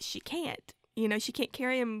realizes that she can't. You know, she can't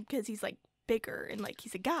carry him because he's like bigger and like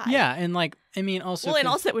he's a guy. Yeah, and like, I mean, also. Well, and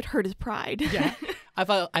also it would hurt his pride. Yeah.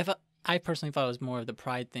 I personally thought it was more of the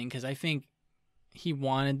pride thing, because I think he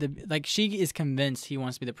wanted to, like, she is convinced he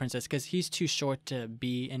wants to be the princess because he's too short to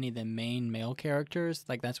be any of the main male characters.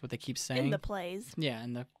 Like, that's what they keep saying. In the plays. Yeah,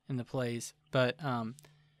 in the plays. But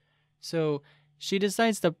so she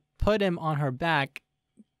decides to put him on her back,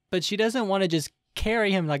 but she doesn't want to just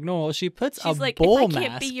carry him like normal. She puts She's a like, bull if I mask.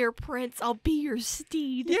 can't be your prince, I'll be your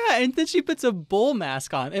steed. Yeah, and then she puts a bull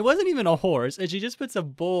mask on. It wasn't even a horse, and she just puts a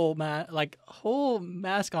bull whole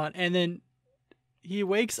mask on, and then he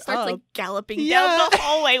wakes Starts up, like galloping down the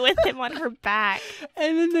hallway with him on her back.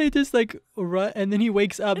 and then they just like run, and then he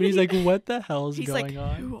wakes up and he's like, "What the hell's going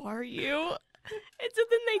on?" Who are you? And so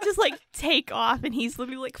then they just like take off, and he's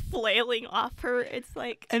literally like flailing off her. It's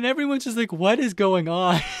like, And everyone's just like, "What is going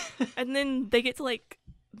on?" and then they get to like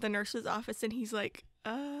the nurse's office, and he's like,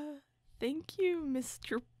 thank you,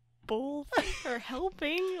 Mr. Bull, for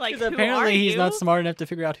helping. Like, who apparently are he's you? not smart enough to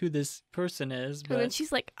figure out who this person is. But And then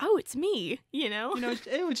she's like, oh, it's me, you know?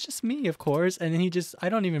 it's just me, of course. And then I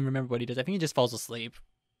don't even remember what he does. I think he just falls asleep.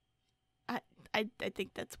 I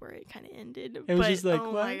think that's where it kind of ended. It was just like,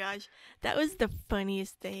 oh what? my gosh, that was the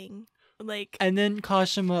funniest thing. Like, And then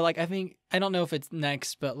Kashima, like, I don't know if it's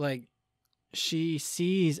next, but like, she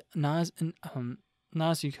sees Nozaki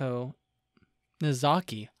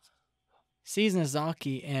sees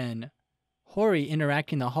Nozaki and Hori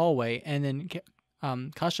interacting in the hallway, and then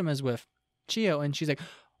Kashima's with Chiyo, and she's like,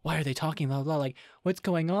 why are they talking, blah, blah, like, what's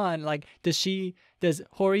going on? Like, does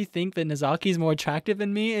Hori think that Nozaki's more attractive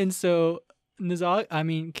than me? And so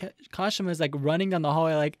Kashima's like running down the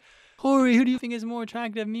hallway like, Hori, who do you think is more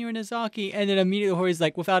attractive, me or Nozaki? And then immediately Hori's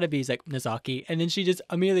like, without a B, he's like, Nozaki. And then she just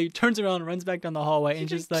immediately turns around and runs back down the hallway, and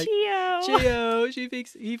just like, Chiyo.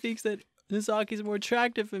 He thinks that Nozaki's more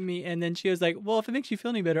attractive than me. And then Chiyo's like, well, if it makes you feel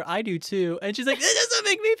any better, I do too. And she's like, it doesn't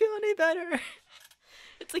make me feel any better.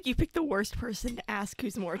 It's like you picked the worst person to ask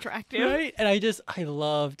who's more attractive. Right? And I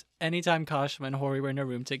loved anytime Kashima and Hori were in a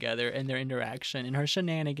room together, and their interaction and her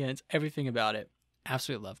shenanigans, everything about it.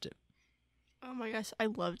 Absolutely loved it. Oh my gosh, I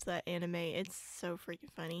loved that anime. It's so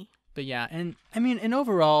freaking funny. But yeah, and I mean, and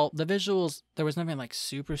overall, the visuals, there was nothing like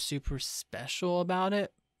super, super special about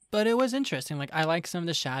it, but it was interesting. Like, I like some of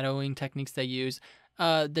the shadowing techniques they use.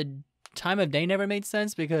 The time of day never made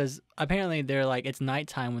sense, because apparently they're like, it's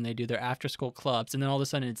nighttime when they do their after school clubs, and then all of a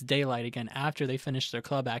sudden it's daylight again after they finish their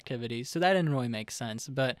club activities. So that didn't really make sense.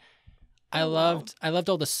 But I loved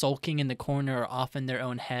all the sulking in the corner or off in their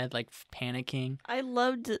own head, like panicking. I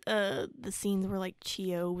loved the scenes where like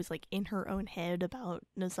Chiyo was like in her own head about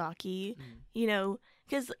Nozaki, you know,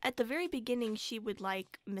 because at the very beginning she would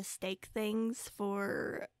like mistake things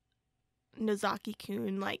for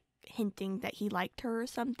Nozaki-Kun, like hinting that he liked her or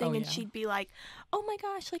something, and she'd be like, oh my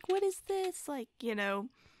gosh, like, what is this, like, you know,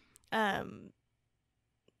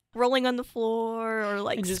 rolling on the floor or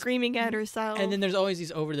like screaming at herself. And then there's always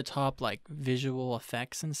these over the top like visual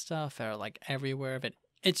effects and stuff that are like everywhere. But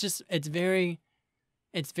it's very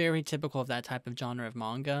typical of that type of genre of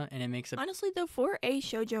manga, and it makes it honestly though, for a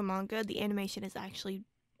shoujo manga, the animation is actually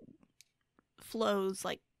flows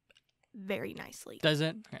like very nicely. Does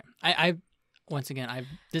it? Okay. I once again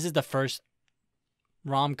this is the first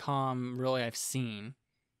rom-com really I've seen.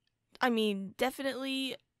 I mean,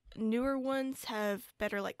 definitely newer ones have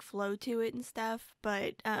better like flow to it and stuff,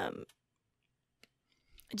 but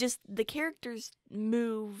just the characters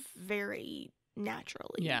move very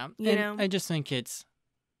naturally. Yeah, you know. I just think it's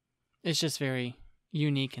just very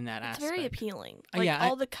unique in that aspect. It's very appealing. Like, yeah,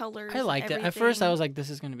 all the colors. I liked everything. it. At first, I was like, "This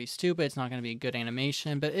is going to be stupid. It's not going to be good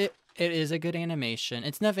animation," but it is a good animation.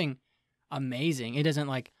 It's nothing amazing. It isn't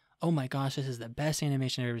like, "Oh my gosh, this is the best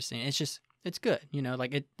animation I've ever seen." It's just it's good. You know,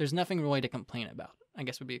 like there's nothing really to complain about, I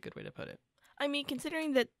guess would be a good way to put it. I mean,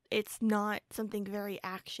 considering that it's not something very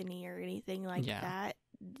actiony or anything like that,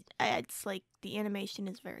 it's like the animation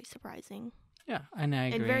is very surprising. Yeah, and I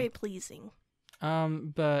agree. And very pleasing.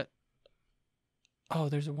 But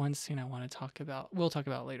there's one scene I want to talk about. We'll talk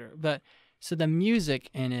about it later. But so the music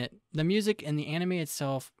in the anime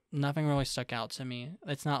itself, nothing really stuck out to me.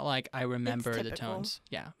 It's not like I remember the tones.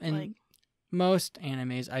 Yeah, and like, most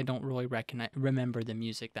animes I don't really remember the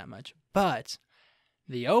music that much. But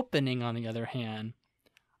the opening, on the other hand,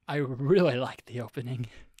 I really like the opening.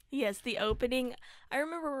 Yes, the opening. I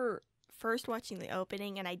remember first watching the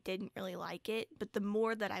opening and I didn't really like it, but the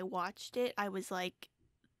more that I watched it, I was like,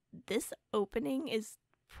 this opening is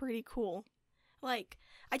pretty cool. Like,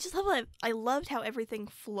 I just loved how everything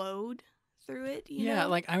flowed through it, you know?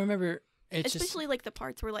 Like I remember especially like the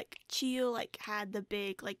parts where like Chio like had the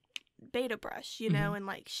big like beta brush, you know, and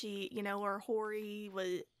like she, you know, or Hori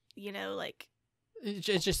was, you know, like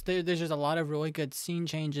it's just there's just a lot of really good scene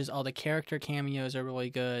changes. All the character cameos are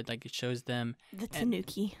really good. Like it shows them the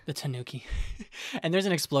Tanuki. And there's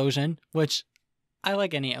an explosion, which I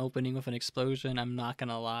like any opening with an explosion. I'm not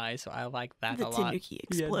gonna lie, so I like that a lot. The Tanuki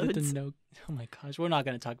explodes. Oh my gosh, we're not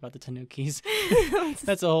gonna talk about the Tanukis.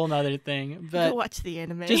 That's a whole nother thing. But go watch the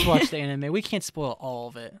anime. Just watch the anime. We can't spoil all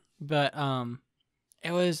of it, but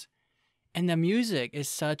it was, and the music is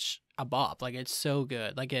such a bop. Like it's so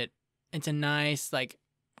good. Like it's a nice like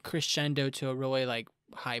crescendo to a really like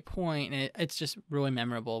high point, and it's just really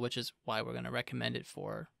memorable, which is why we're gonna recommend it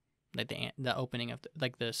for like the opening of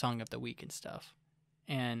the song of the week and stuff.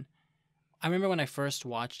 And I remember when I first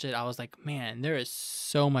watched it, I was like, man, there is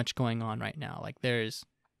so much going on right now. Like there's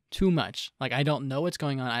too much. Like I don't know what's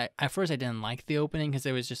going on. At first I didn't like the opening because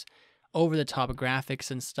it was just over the top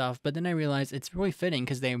graphics and stuff, but then I realized it's really fitting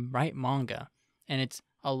because they write manga and it's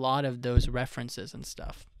a lot of those references and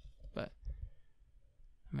stuff. But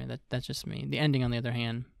I mean that's just me. The ending, on the other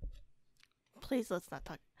hand, please let's not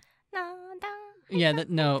talk. Yeah,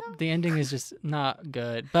 the ending is just not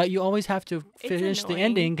good. But you always have to finish the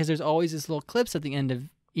ending because there's always these little clips at the end of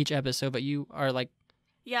each episode. But you are like,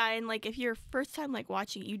 yeah, and like if you're first time like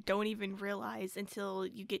watching it, you don't even realize until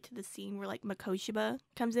you get to the scene where like Makoshiba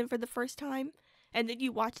comes in for the first time, and then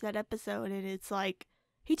you watch that episode and it's like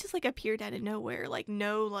he just like appeared out of nowhere, like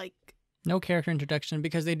no character introduction,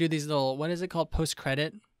 because they do these little, what is it called,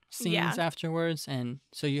 post-credit scenes afterwards, and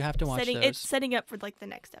so you have to watch those. It's setting up for like the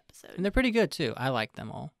next episode, and they're pretty good too. I like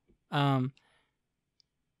them all.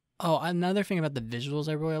 Another thing about the visuals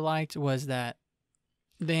I really liked was that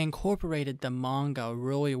they incorporated the manga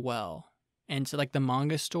really well into like the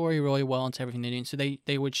manga story really well into everything they're doing. So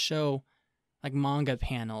they would show like manga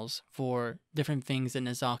panels for different things that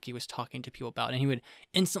Nozaki was talking to people about, and he would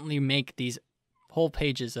instantly make these whole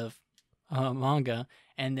pages of manga,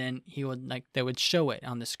 and then they would show it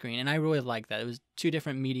on the screen, and I really liked that. It was two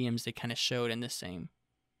different mediums they kind of showed in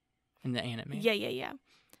the anime. Yeah.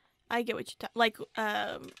 I get what you're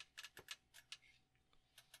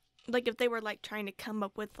like if they were like trying to come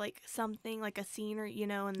up with like something like a scene, or you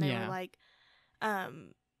know, and they were like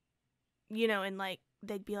you know, and like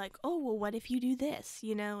they'd be like, oh well, what if you do this,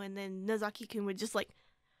 you know, and then Nozaki-Kun would just like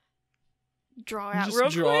draw out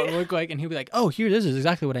real quick, and he'd be like, oh, here, this is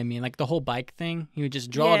exactly what I mean, like the whole bike thing. He would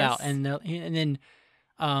just draw it out, and then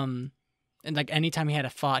and like anytime he had a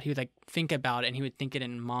thought, he would like think about it, and he would think it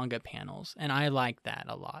in manga panels, and I like that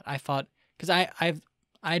a lot. I thought, because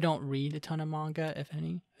I don't read a ton of manga, if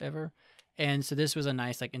any, ever, and so this was a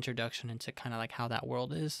nice like introduction into kind of like how that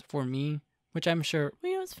world is for me, which I'm sure.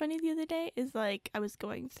 You know what's funny the other day is like I was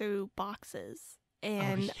going through boxes,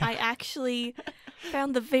 and I actually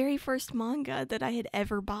found the very first manga that I had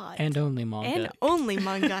ever bought. And only manga.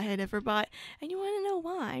 I had ever bought. And you want to know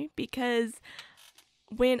why? Because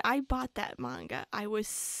when I bought that manga, I was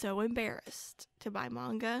so embarrassed to buy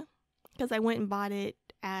manga because I went and bought it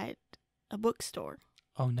at a bookstore.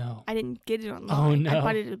 Oh, no. I didn't get it online. Oh, no. I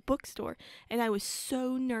bought it at a bookstore, and I was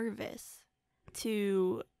so nervous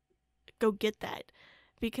to go get that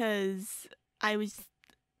because I was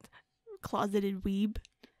closeted weeb.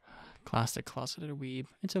 Classic closeted weeb.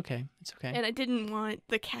 It's okay. It's okay. And I didn't want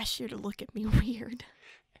the cashier to look at me weird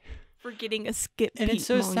for getting a skip beat And it's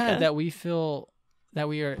so manga. sad that we feel that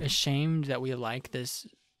we are ashamed that we like this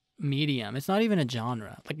medium. It's not even a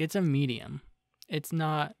genre. Like, it's a medium. It's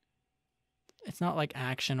not like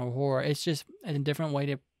action or horror. It's just a different way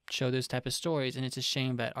to show those type of stories. And it's a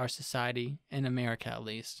shame that our society, in America at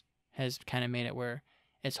least, has kind of made it where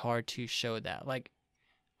it's hard to show that. Like,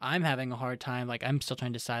 I'm having a hard time. Like, I'm still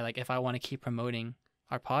trying to decide, like, if I want to keep promoting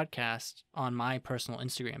our podcast on my personal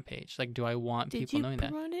Instagram page. Like, do I want people knowing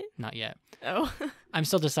that? Did you promote it? Not yet. Oh. I'm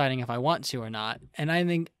still deciding if I want to or not. And I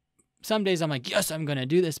think some days I'm like, yes, I'm going to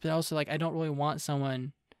do this. But also, like, I don't really want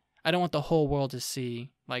I don't want the whole world to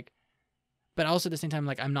see, like, but also at the same time,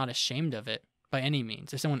 like, I'm not ashamed of it by any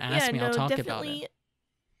means. If someone asks me, I'll talk about it.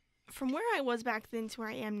 From where I was back then to where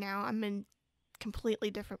I am now, I'm in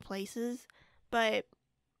completely different places. But,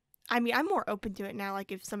 I mean, I'm more open to it now.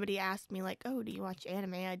 Like, if somebody asked me, like, oh, do you watch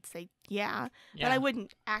anime? I'd say, yeah. But I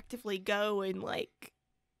wouldn't actively go and, like,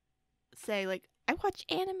 say, like, I watch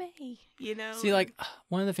anime, you know? See, like,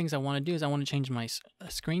 one of the things I want to do is I want to change my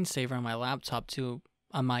screensaver on my laptop to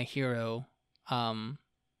a My Hero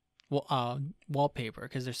wallpaper,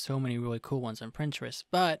 because there's so many really cool ones on Pinterest.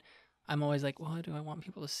 But I'm always like, well, do I want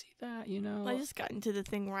people to see that, you know? I just got into the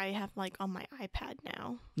thing where I have, like, on my iPad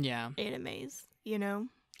now. Yeah. Animes, you know?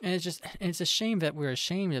 And it's a shame that we're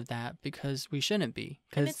ashamed of that because we shouldn't be.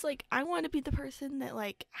 And it's like, I want to be the person that,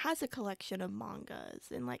 like, has a collection of mangas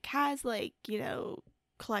and, like, has, like, you know,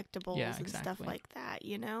 collectibles and stuff like that,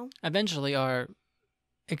 you know? Eventually, our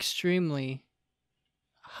extremely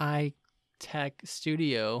high-tech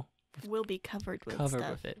studio will be covered with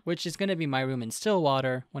stuff. It, which is going to be my room in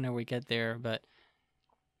Stillwater whenever we get there, but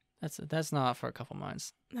that's not for a couple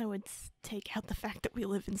months. I would take out the fact that we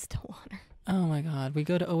live in Stillwater. Oh my God, we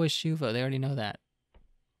go to OSU. They already know that.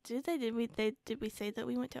 Did they? Did we say that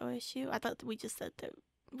we went to OSU? I thought that we just said that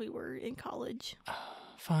we were in college.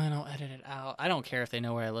 Fine, I'll edit it out. I don't care if they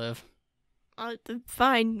know where I live.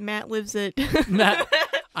 Fine, Matt lives at Matt.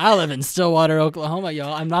 I live in Stillwater, Oklahoma,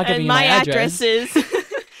 y'all. I'm not giving you my address. Address is.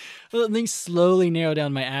 Let me slowly narrow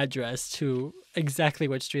down my address to exactly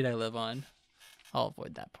which street I live on. I'll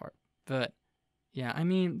avoid that part. But yeah, I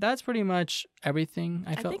mean, that's pretty much everything.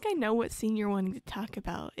 I think I know what scene you're wanting to talk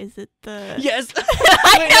about. Is it the... Yes!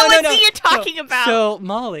 I know what scene you're talking about! So,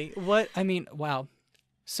 Molly, wow.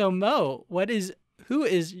 So, Mo, who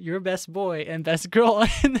is your best boy and best girl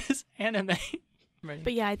in this anime? Ready?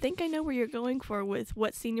 But yeah, I think I know where you're going for with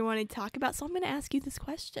what scene you wanted to talk about. So I'm going to ask you this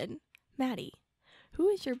question. Maddie, who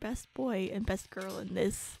is your best boy and best girl in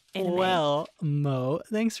this anime? Well, Mo,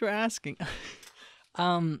 thanks for asking.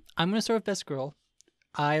 I'm going to start with best girl.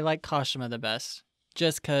 I like Kashima the best,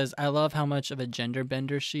 just because I love how much of a gender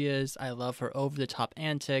bender she is. I love her over-the-top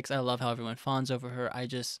antics. I love how everyone fawns over her. I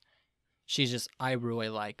really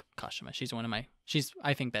like Kashima. She's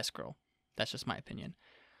I think, best girl. That's just my opinion.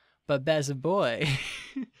 But best boy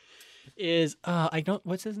is,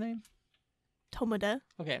 what's his name? Tomoda.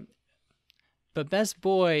 Okay. But best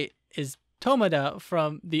boy is Tomoda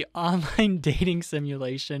from the online dating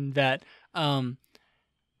simulation that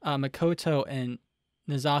Makoto and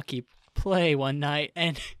Nozaki play one night,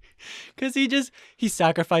 and because he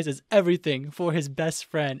sacrifices everything for his best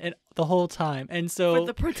friend and the whole time, and so for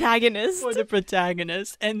the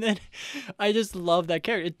protagonist, and then I just love that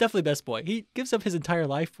character. It's definitely best boy. He gives up his entire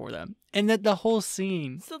life for them, and that the whole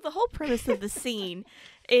scene. So the whole premise of the scene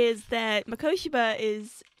is that Makoshiba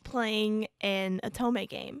is playing an Otome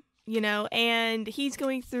game, you know, and he's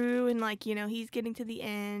going through and, like, you know, he's getting to the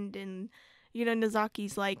end, and, you know,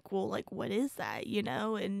 Nozaki's like, well, like, what is that, you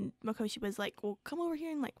know? And Makoshiba's like, well, come over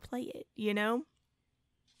here and, like, play it, you know?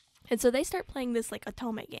 And so they start playing this, like,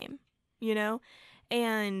 Otome game, you know?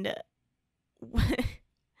 And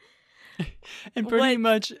and pretty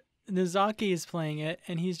much Nozaki is playing it,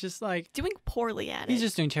 and he's just like doing poorly at it. He's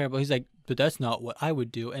just doing terrible. He's like, but that's not what I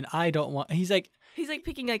would do, and I don't want. He's like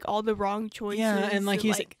picking, like, all the wrong choices. Yeah, and like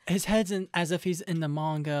his head's in as if he's in the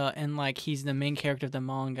manga, and like he's the main character of the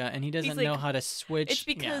manga, and he doesn't know how to switch. It's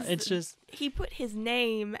because it's just he put his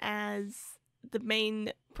name as the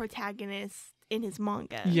main protagonist in his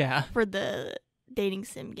manga. Yeah. For the dating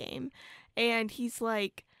sim game, and he's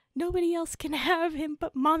like, nobody else can have him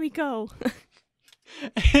but Mamiko.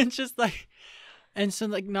 It's just like, And so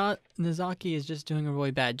like not Nozaki is just doing a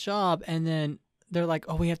really bad job, and then they're like,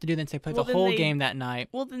 oh, we have to do this. They play the whole game that night.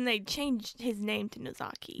 Well, then they changed his name to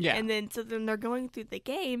Nozaki. Yeah. And then they're going through the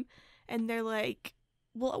game, and they're like,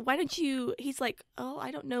 well, why don't you? He's like, oh,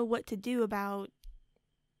 I don't know what to do about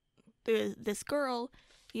this girl,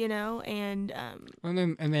 and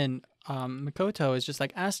then Makoto is just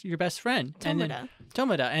like, ask your best friend,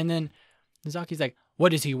 Tomada, and then Nozaki's like, what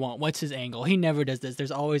does he want? What's his angle? He never does this.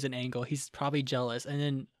 There's always an angle. He's probably jealous. And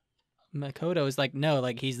then Makoto is like, no,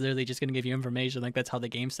 like he's literally just gonna give you information. Like that's how the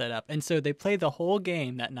game's set up. And so they play the whole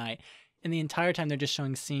game that night, and the entire time they're just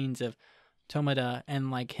showing scenes of Tomada and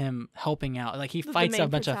like him helping out. Like he fights a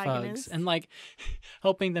bunch of thugs and like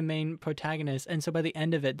helping the main protagonist. And so by the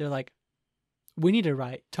end of it, they're like, we need to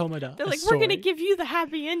write Tomada. They're like, story. we're gonna give you the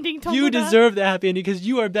happy ending, Tomada. You deserve the happy ending because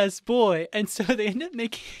you are best boy. And so they end up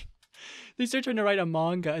making. They start trying to write a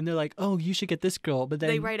manga, and they're like, "Oh, you should get this girl." But then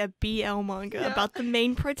they write a BL manga about the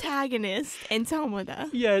main protagonist and Tomada.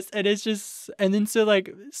 Yes, and it's just, and then so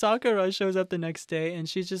like Sakura shows up the next day, and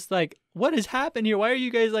she's just like, "What has happened here? Why are you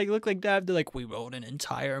guys like look like that?" They're like, "We wrote an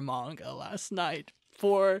entire manga last night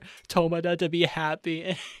for Tomada to be happy."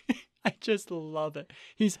 And I just love it.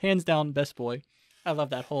 He's hands down best boy. I love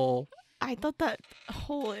that whole. I thought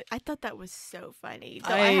that was so funny.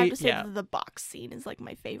 Though I have to say that the box scene is like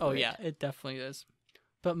my favorite. Oh yeah, it definitely is.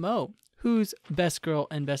 But Mo, who's best girl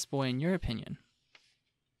and best boy in your opinion?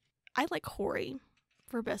 I like Hori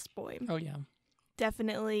for best boy. Oh yeah.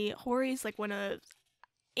 Definitely. Hori's like one of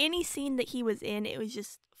any scene that he was in, it was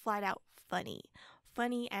just flat out funny.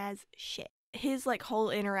 Funny as shit. His like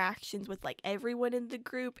whole interactions with like everyone in the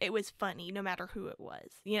group, it was funny no matter who it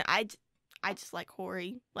was. I just like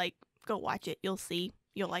Hori. Like, go watch it. You'll see.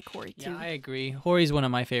 You'll like Hori too. Yeah, I agree. Hori's one of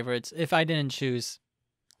my favorites. If I didn't choose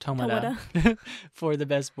Tomada for the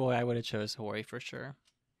best boy, I would have chose Hori for sure.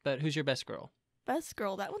 But who's your best girl? Best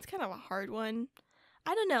girl. That one's kind of a hard one.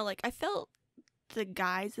 I don't know. Like, I felt the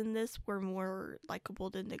guys in this were more likable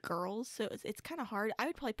than the girls, so it's kind of hard. I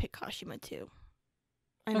would probably pick Kashima too.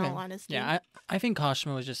 In all honesty. Yeah, I think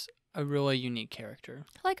Kashima was just a really unique character.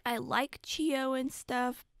 Like, I like Chio and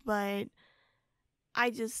stuff, but I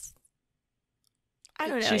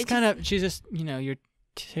don't know. She's just, your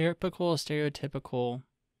typical, stereotypical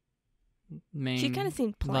main she kind of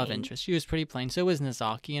seemed plain. Love interest. She was pretty plain. So was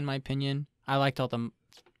Nozaki, in my opinion. I liked all the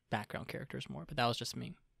background characters more, but that was just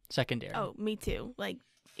me. Secondary. Oh, me too. Like,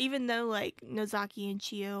 even though, like, Nozaki and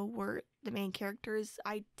Chio were the main characters,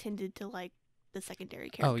 I tended to like the secondary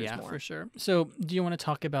characters more. Oh, yeah, for sure. So, do you want to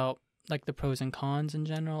talk about, like, the pros and cons in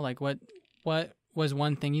general? Like, what was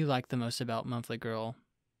one thing you liked the most about Monthly Girl?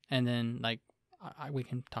 And then, like, we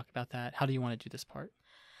can talk about that. How do you want to do this part?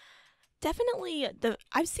 Definitely,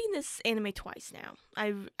 I've seen this anime twice now.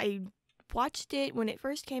 I watched it when it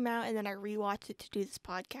first came out, and then I rewatched it to do this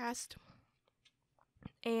podcast.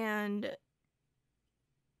 And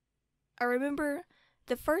I remember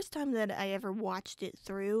the first time that I ever watched it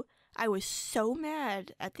through, I was so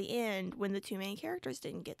mad at the end when the two main characters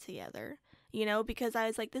didn't get together. Because I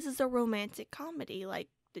was like, this is a romantic comedy. Like,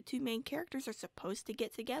 the two main characters are supposed to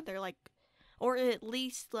get together, like, or at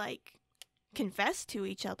least, like, confess to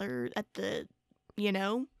each other at the,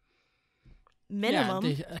 minimum. Yeah,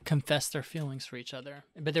 they confess their feelings for each other.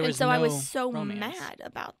 But there was no romance. So I was so romance. mad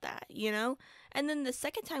about that, And then the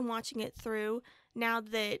second time watching it through, now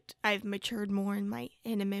that I've matured more in my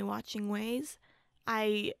anime watching ways,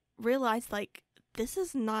 I realized, like, this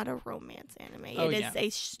is not a romance anime. It is a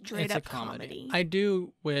straight-up comedy. I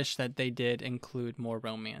do wish that they did include more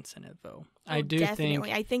romance in it, though. I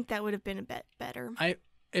think that would have been a bit better.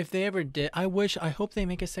 If they ever did, I hope they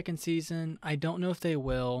make a second season. I don't know if they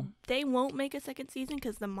will. They won't make a second season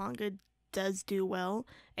because the manga does do well,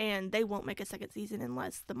 and they won't make a second season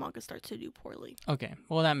unless the manga starts to do poorly. Okay,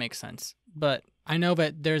 well, that makes sense. But I know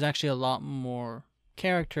that there's actually a lot more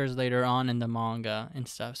characters later on in the manga and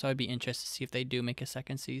stuff, so I'd be interested to see if they do make a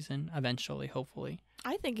second season eventually, hopefully.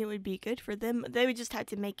 I think it would be good for them. They would just have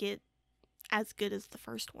to make it as good as the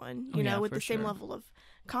first one, with the same level of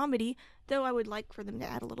comedy, though I would like for them to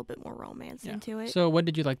add a little bit more romance into it. So what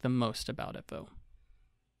did you like the most about it, though?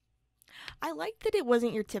 I liked that it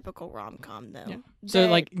wasn't your typical rom-com, though. Yeah. So,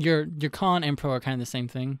 like, your con and pro are kind of the same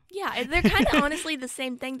thing? Yeah, they're kind of honestly the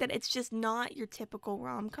same thing, that it's just not your typical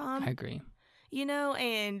rom-com. I agree.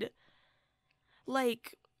 And,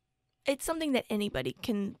 like, it's something that anybody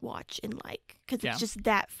can watch and like, because it's just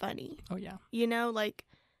that funny. Oh, yeah. Like,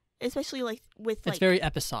 especially, like, with, like... It's very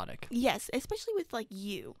episodic. Yes, especially with, like,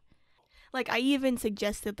 you. Like, I even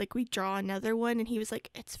suggested, like, we draw another one, and he was like,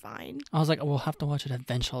 it's fine. I was like, we'll have to watch it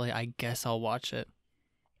eventually. I guess I'll watch it.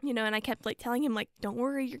 And I kept like telling him like, don't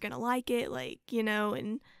worry, you're gonna like it, like,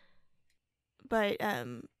 but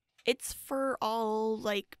it's for all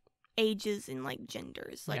like ages and like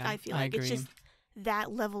genders. Like Yeah, I feel I like it's agree. just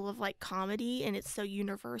that level of like comedy, and it's so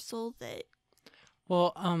universal that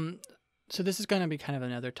Well, so this is going to be kind of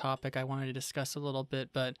another topic I wanted to discuss a little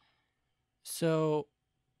bit, but so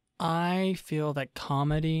I feel that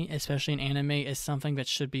comedy, especially in anime, is something that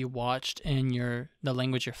should be watched in the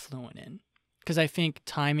language you're fluent in. Because I think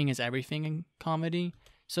timing is everything in comedy.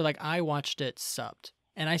 So like I watched it subbed,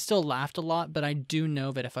 and I still laughed a lot, but I do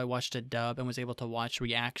know that if I watched a dub and was able to watch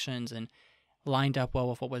reactions and lined up well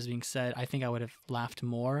with what was being said, I think I would have laughed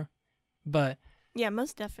more. But yeah,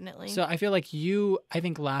 most definitely. so I feel like you, I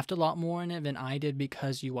think, laughed a lot more in it than I did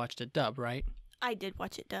because you watched it dub, right? I did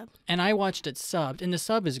watch it dubbed. And I watched it subbed, and the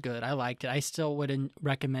sub is good. I liked it. I still wouldn't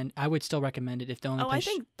recommend. I would still recommend it if the only. I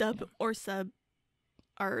think dub or sub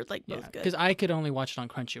are like both good. Because I could only watch it on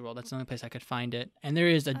Crunchyroll. That's the only place I could find it. And there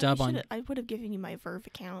is a dub on. I would have given you my Verve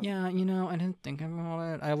account. Yeah, I didn't think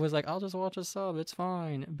about it. I was like, I'll just watch a sub. It's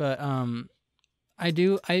fine. But I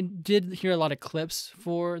did hear a lot of clips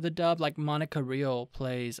for the dub. Like Monica Rio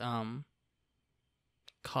plays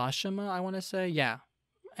Kashima, I want to say. Yeah.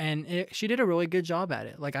 And she did a really good job at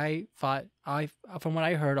it. Like I thought, from what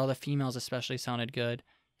I heard, all the females especially sounded good,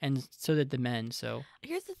 and so did the men. So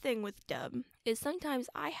here's the thing with dub is sometimes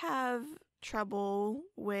I have trouble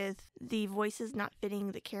with the voices not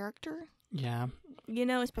fitting the character. Yeah.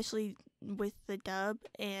 Especially with the dub,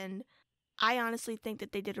 and I honestly think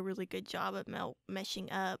that they did a really good job of meshing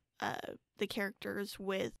up the characters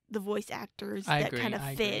with the voice actors that kind of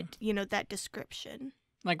fit, that description.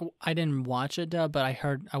 Like, I didn't watch it dub, but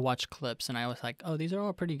I watched clips, and I was like, oh, these are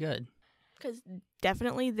all pretty good. Because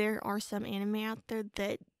definitely there are some anime out there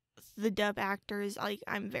that the dub actors, like,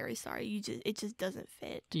 I'm very sorry, it just doesn't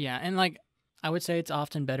fit. Yeah, and like, I would say it's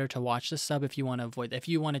often better to watch the sub if you want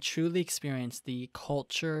to truly experience the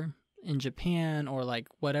culture in Japan or like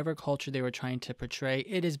whatever culture they were trying to portray.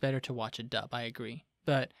 It is better to watch it dub. I agree,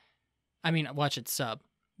 but I mean, watch it sub,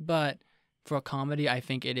 but. For a comedy, I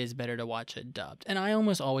think it is better to watch it dubbed. And I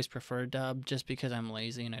almost always prefer dub just because I'm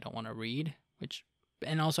lazy and I don't want to read,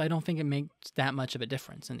 and also I don't think it makes that much of a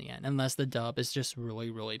difference in the end, unless the dub is just really,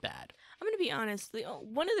 really bad. I'm going to be honest.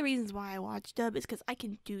 One of the reasons why I watch dub is because I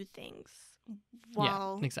can do things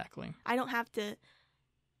while exactly. I don't have to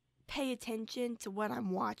pay attention to what I'm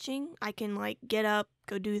watching. I can like get up,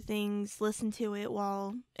 go do things, listen to it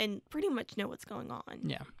and pretty much know what's going on.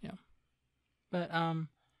 Yeah. But,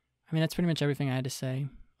 I mean, that's pretty much everything I had to say.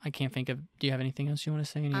 I can't think of... Do you have anything else you want to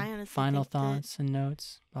say? Any final thoughts and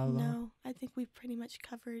notes? Blah, blah. No, I think we've pretty much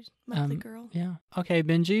covered Monthly Girl. Yeah. Okay,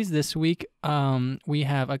 Benjis, this week we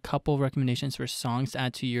have a couple recommendations for songs to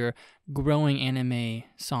add to your growing anime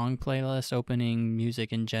song playlist, opening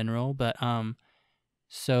music in general. But,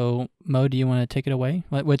 so, Mo, do you want to take it away?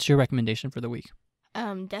 What's your recommendation for the week?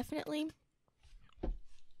 Definitely.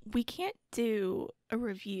 We can't do a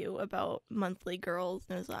review about Monthly Girl's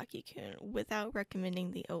Nozaki-Kun without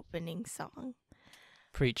recommending the opening song.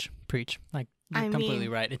 Preach. Like, you're completely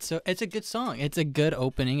right. It's a good song. It's a good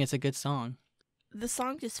opening. It's a good song. The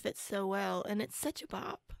song just fits so well, and it's such a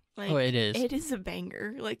bop. Like, it is. It is a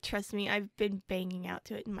banger. Like, trust me, I've been banging out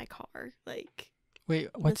to it in my car. Like, wait,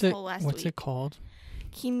 what's it called?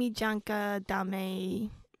 Kimi Janka Dame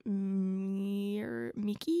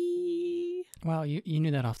Miki. Wow, you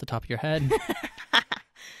knew that off the top of your head.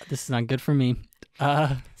 This is not good for me.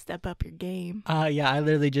 Step up your game. Yeah, I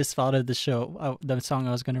literally just thought of the song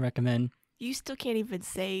I was going to recommend. You still can't even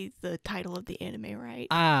say the title of the anime, right?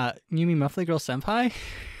 You mean Monthly Girl Senpai?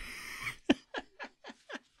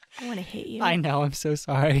 I want to hit you. I know, I'm so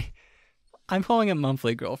sorry. I'm calling it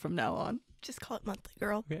Monthly Girl from now on. Just call it Monthly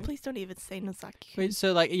Girl. Okay. Please don't even say Nozaki. Wait,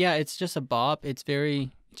 so like, yeah, it's just a bop. It's a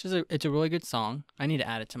really good song. I need to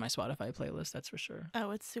add it to my Spotify playlist, that's for sure.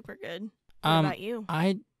 Oh, it's super good. What about you?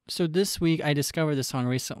 So this week I discovered this song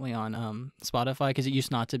recently on Spotify because it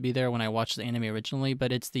used not to be there when I watched the anime originally,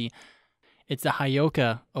 but it's the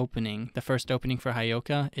Hyouka opening, the first opening for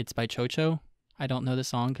Hyouka. It's by Chocho. I don't know the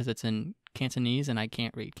song because it's in Cantonese and I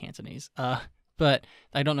can't read Cantonese. But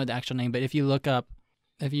I don't know the actual name. But if you look up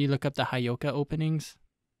the Hyouka openings,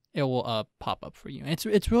 it will pop up for you.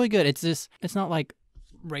 It's really good. It's not like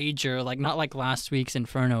Rager, like not like last week's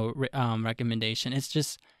Inferno recommendation.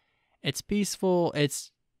 It's peaceful.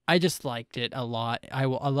 I just liked it a lot. I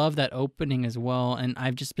love that opening as well, and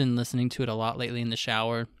I've just been listening to it a lot lately in the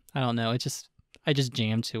shower. I don't know. I just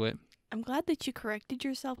jammed to it. I'm glad that you corrected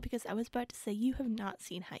yourself because I was about to say you have not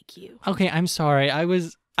seen Haikyuu. Okay, I'm sorry.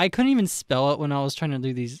 I couldn't even spell it when I was trying to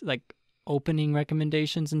do these like opening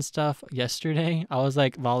recommendations and stuff yesterday. I was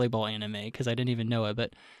like volleyball anime because I didn't even know it,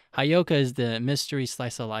 but Hyouka is the mystery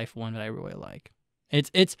slice of life one that I really like.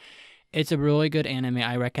 It's a really good anime.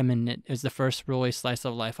 I recommend it. It was the first really slice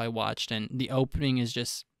of life I watched, and the opening is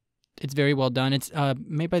just, it's very well done. It's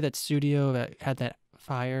made by that studio that had that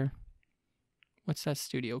fire. What's that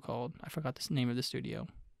studio called? I forgot the name of the studio.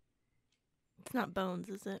 It's not Bones,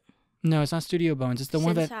 is it? No, it's not Studio Bones. It's the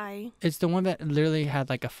one that Shinsai. it's the one that literally had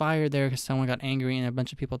like a fire there because someone got angry and a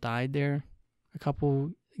bunch of people died there a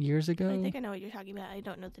couple years ago. I think I know what you're talking about. I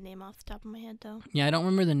don't know the name off the top of my head, though. Yeah, I don't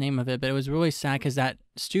remember the name of it, but it was really sad because that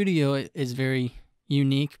studio is very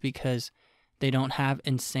unique because they don't have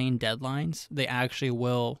insane deadlines. They actually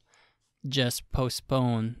will just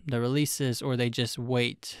postpone the releases, or they just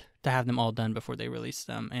wait to have them all done before they release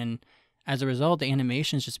them. And as a result, the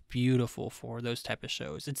animation is just beautiful for those type of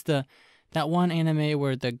shows. It's that one anime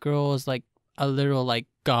where the girl is like a literal like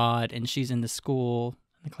god, and she's in the school,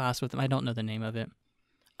 in the class with them. I don't know the name of it.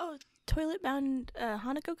 Oh, Toilet Bound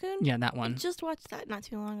Hanako-kun? Yeah, that I one. just watched that not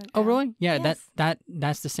too long ago. Oh, really? Yeah, Yes.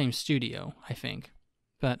 that's the same studio, I think.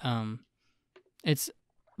 But it's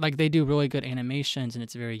like they do really good animations, and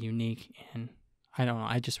it's very unique, and I don't know,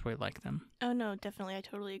 I just really like them. Oh, no, definitely. I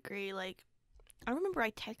totally agree. Like, I remember I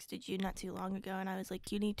texted you not too long ago, and I was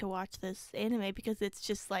like, you need to watch this anime because it's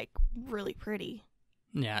just, like, really pretty.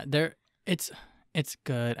 Yeah, it's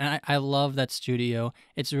good, and I love that studio.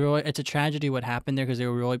 It's a tragedy what happened there because they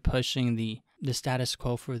were really pushing the status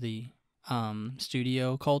quo for the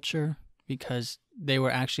studio culture because they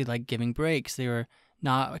were actually like giving breaks. They were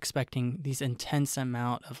not expecting these intense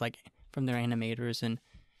amount of like from their animators, and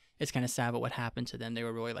it's kind of sad what happened to them. They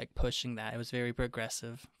were really like pushing that. It was very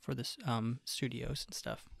progressive for the studios and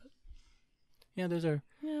stuff. But, yeah, those are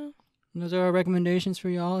our recommendations for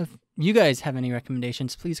y'all. If you guys have any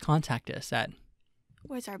recommendations, please contact us at.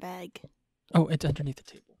 Where's our bag? Oh, it's underneath the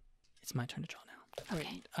table. It's my turn to draw now.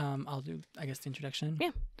 Okay. All right. I'll do, I guess, the introduction. Yeah.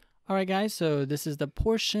 All right, guys. So this is the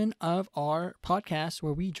portion of our podcast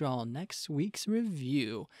where we draw next week's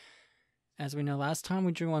review. As we know, last time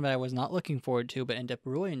we drew one that I was not looking forward to, but ended up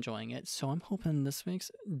really enjoying it. So I'm hoping this week's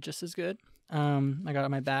just as good. I got it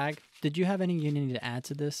in my bag. Did you have any you need to add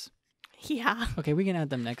to this? Yeah. Okay, we can add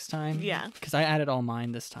them next time. Yeah. Because I added all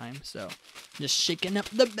mine this time. So just shaking up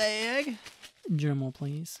the bag. Drum roll,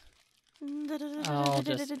 please. I'll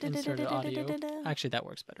just insert an audio. Actually, that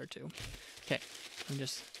works better too. Okay.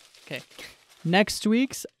 Okay. Next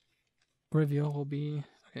week's review will be...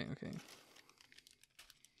 Okay.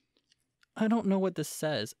 I don't know what this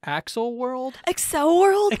says. Axel World? Excel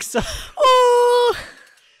World? Excel... Oh!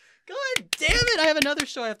 God damn it! I have another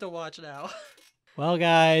show I have to watch now. Well,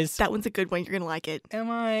 guys. That one's a good one. You're going to like it.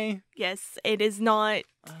 Am I? Yes, it is not...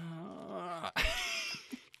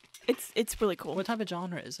 It's really cool. What type of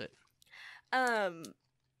genre is it?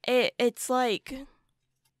 It's like...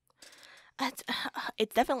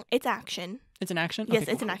 It's definitely... It's action. It's an action? Yes,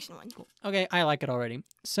 Okay, it's cool. an action one. Cool. Okay, I like it already.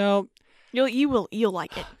 So... You'll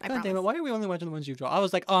like it. I God promise. damn it, why are we only watching the ones you draw? I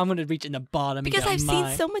was like, I'm going to reach in the bottom Because and I've get seen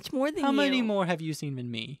mine. so much more than How you. many more have you seen than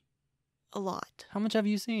me? A lot. How much have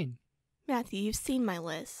you seen? Matthew, you've seen my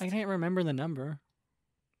list. I can't remember the number.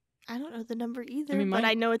 I don't know the number either, mean, but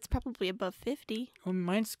mine- I know it's probably above 50. Well,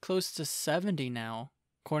 mine's close to 70 now,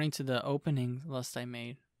 according to the opening list I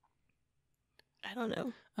made. I don't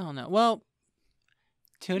know. I don't know. Well,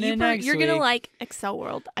 tune in next You're week. going to like Excel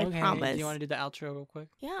World, I Okay, promise. do you want to do the outro real quick?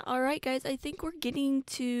 Yeah, all right, guys. I think we're getting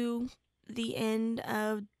to the end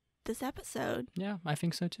of this episode. Yeah, I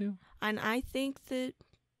think so too. And I think that,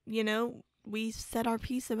 we said our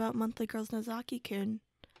piece about Monthly Girls Nozaki-Kun.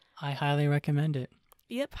 I highly recommend it.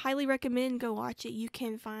 Yep, highly recommend. Go watch it. You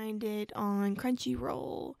can find it on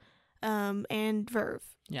Crunchyroll and Verve.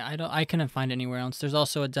 Yeah, I couldn't find it anywhere else. There's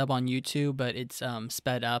also a dub on YouTube, but it's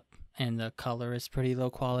sped up and the color is pretty low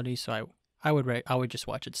quality, so I would just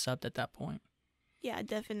watch it subbed at that point. Yeah,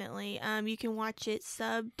 definitely. You can watch it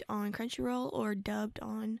subbed on Crunchyroll or dubbed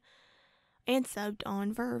on and subbed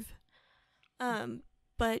on Verve.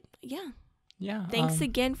 But yeah. Yeah. Thanks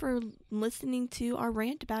again for listening to our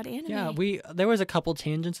rant about anime. Yeah, there was a couple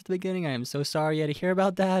tangents at the beginning. I am so sorry you had to hear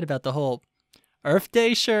about that, about the whole Earth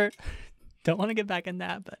Day shirt. Don't want to get back in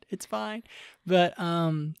that, but it's fine. But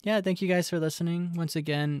yeah, thank you guys for listening. Once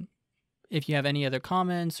again, if you have any other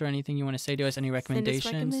comments or anything you want to say to us, any recommendations.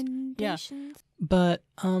 Send us recommendations. Yeah. But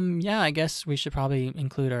yeah, I guess we should probably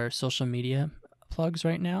include our social media plugs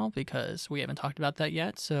right now because we haven't talked about that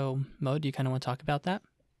yet. So, Mo, do you kind of want to talk about that?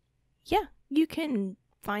 Yeah, you can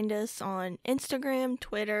find us on Instagram,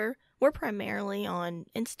 Twitter. We're primarily on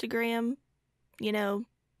Instagram,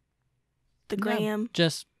 the gram.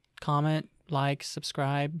 Just comment, like,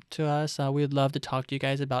 subscribe to us. We would love to talk to you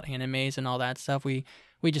guys about animes and all that stuff. We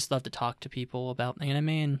just love to talk to people about anime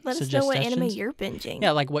and Let us know suggest what anime suggestions. you're binging.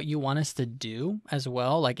 Yeah, like what you want us to do as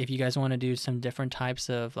well. Like if you guys want to do some different types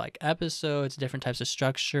of like episodes, different types of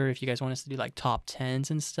structure, if you guys want us to do like top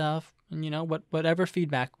 10s and stuff, and whatever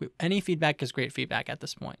feedback, any feedback is great feedback at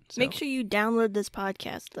this point. So, Make sure you download this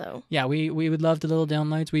podcast though. yeah, we would love the little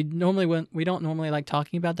downloads. We don't normally like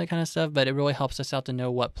talking about that kind of stuff, but it really helps us out to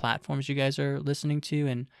know what platforms you guys are listening to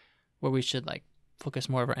and where we should like focus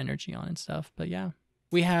more of our energy on and stuff. But yeah.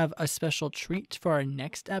 We have a special treat for our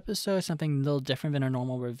next episode, something a little different than our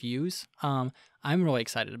normal reviews. I'm really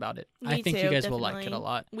excited about it. Me I think too, you guys definitely. will like it a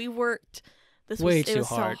lot. We worked. Way too it was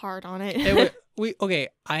hard. so hard on it.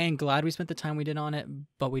 I am glad we spent the time we did on it,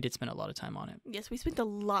 but we did spend a lot of time on it. Yes, we spent a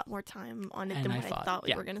lot more time on it than what I thought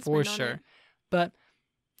we were going to spend for on sure. it. But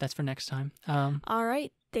that's for next time. All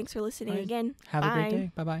right. Thanks for listening All right. again. Have Bye. a great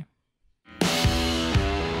day. Bye-bye.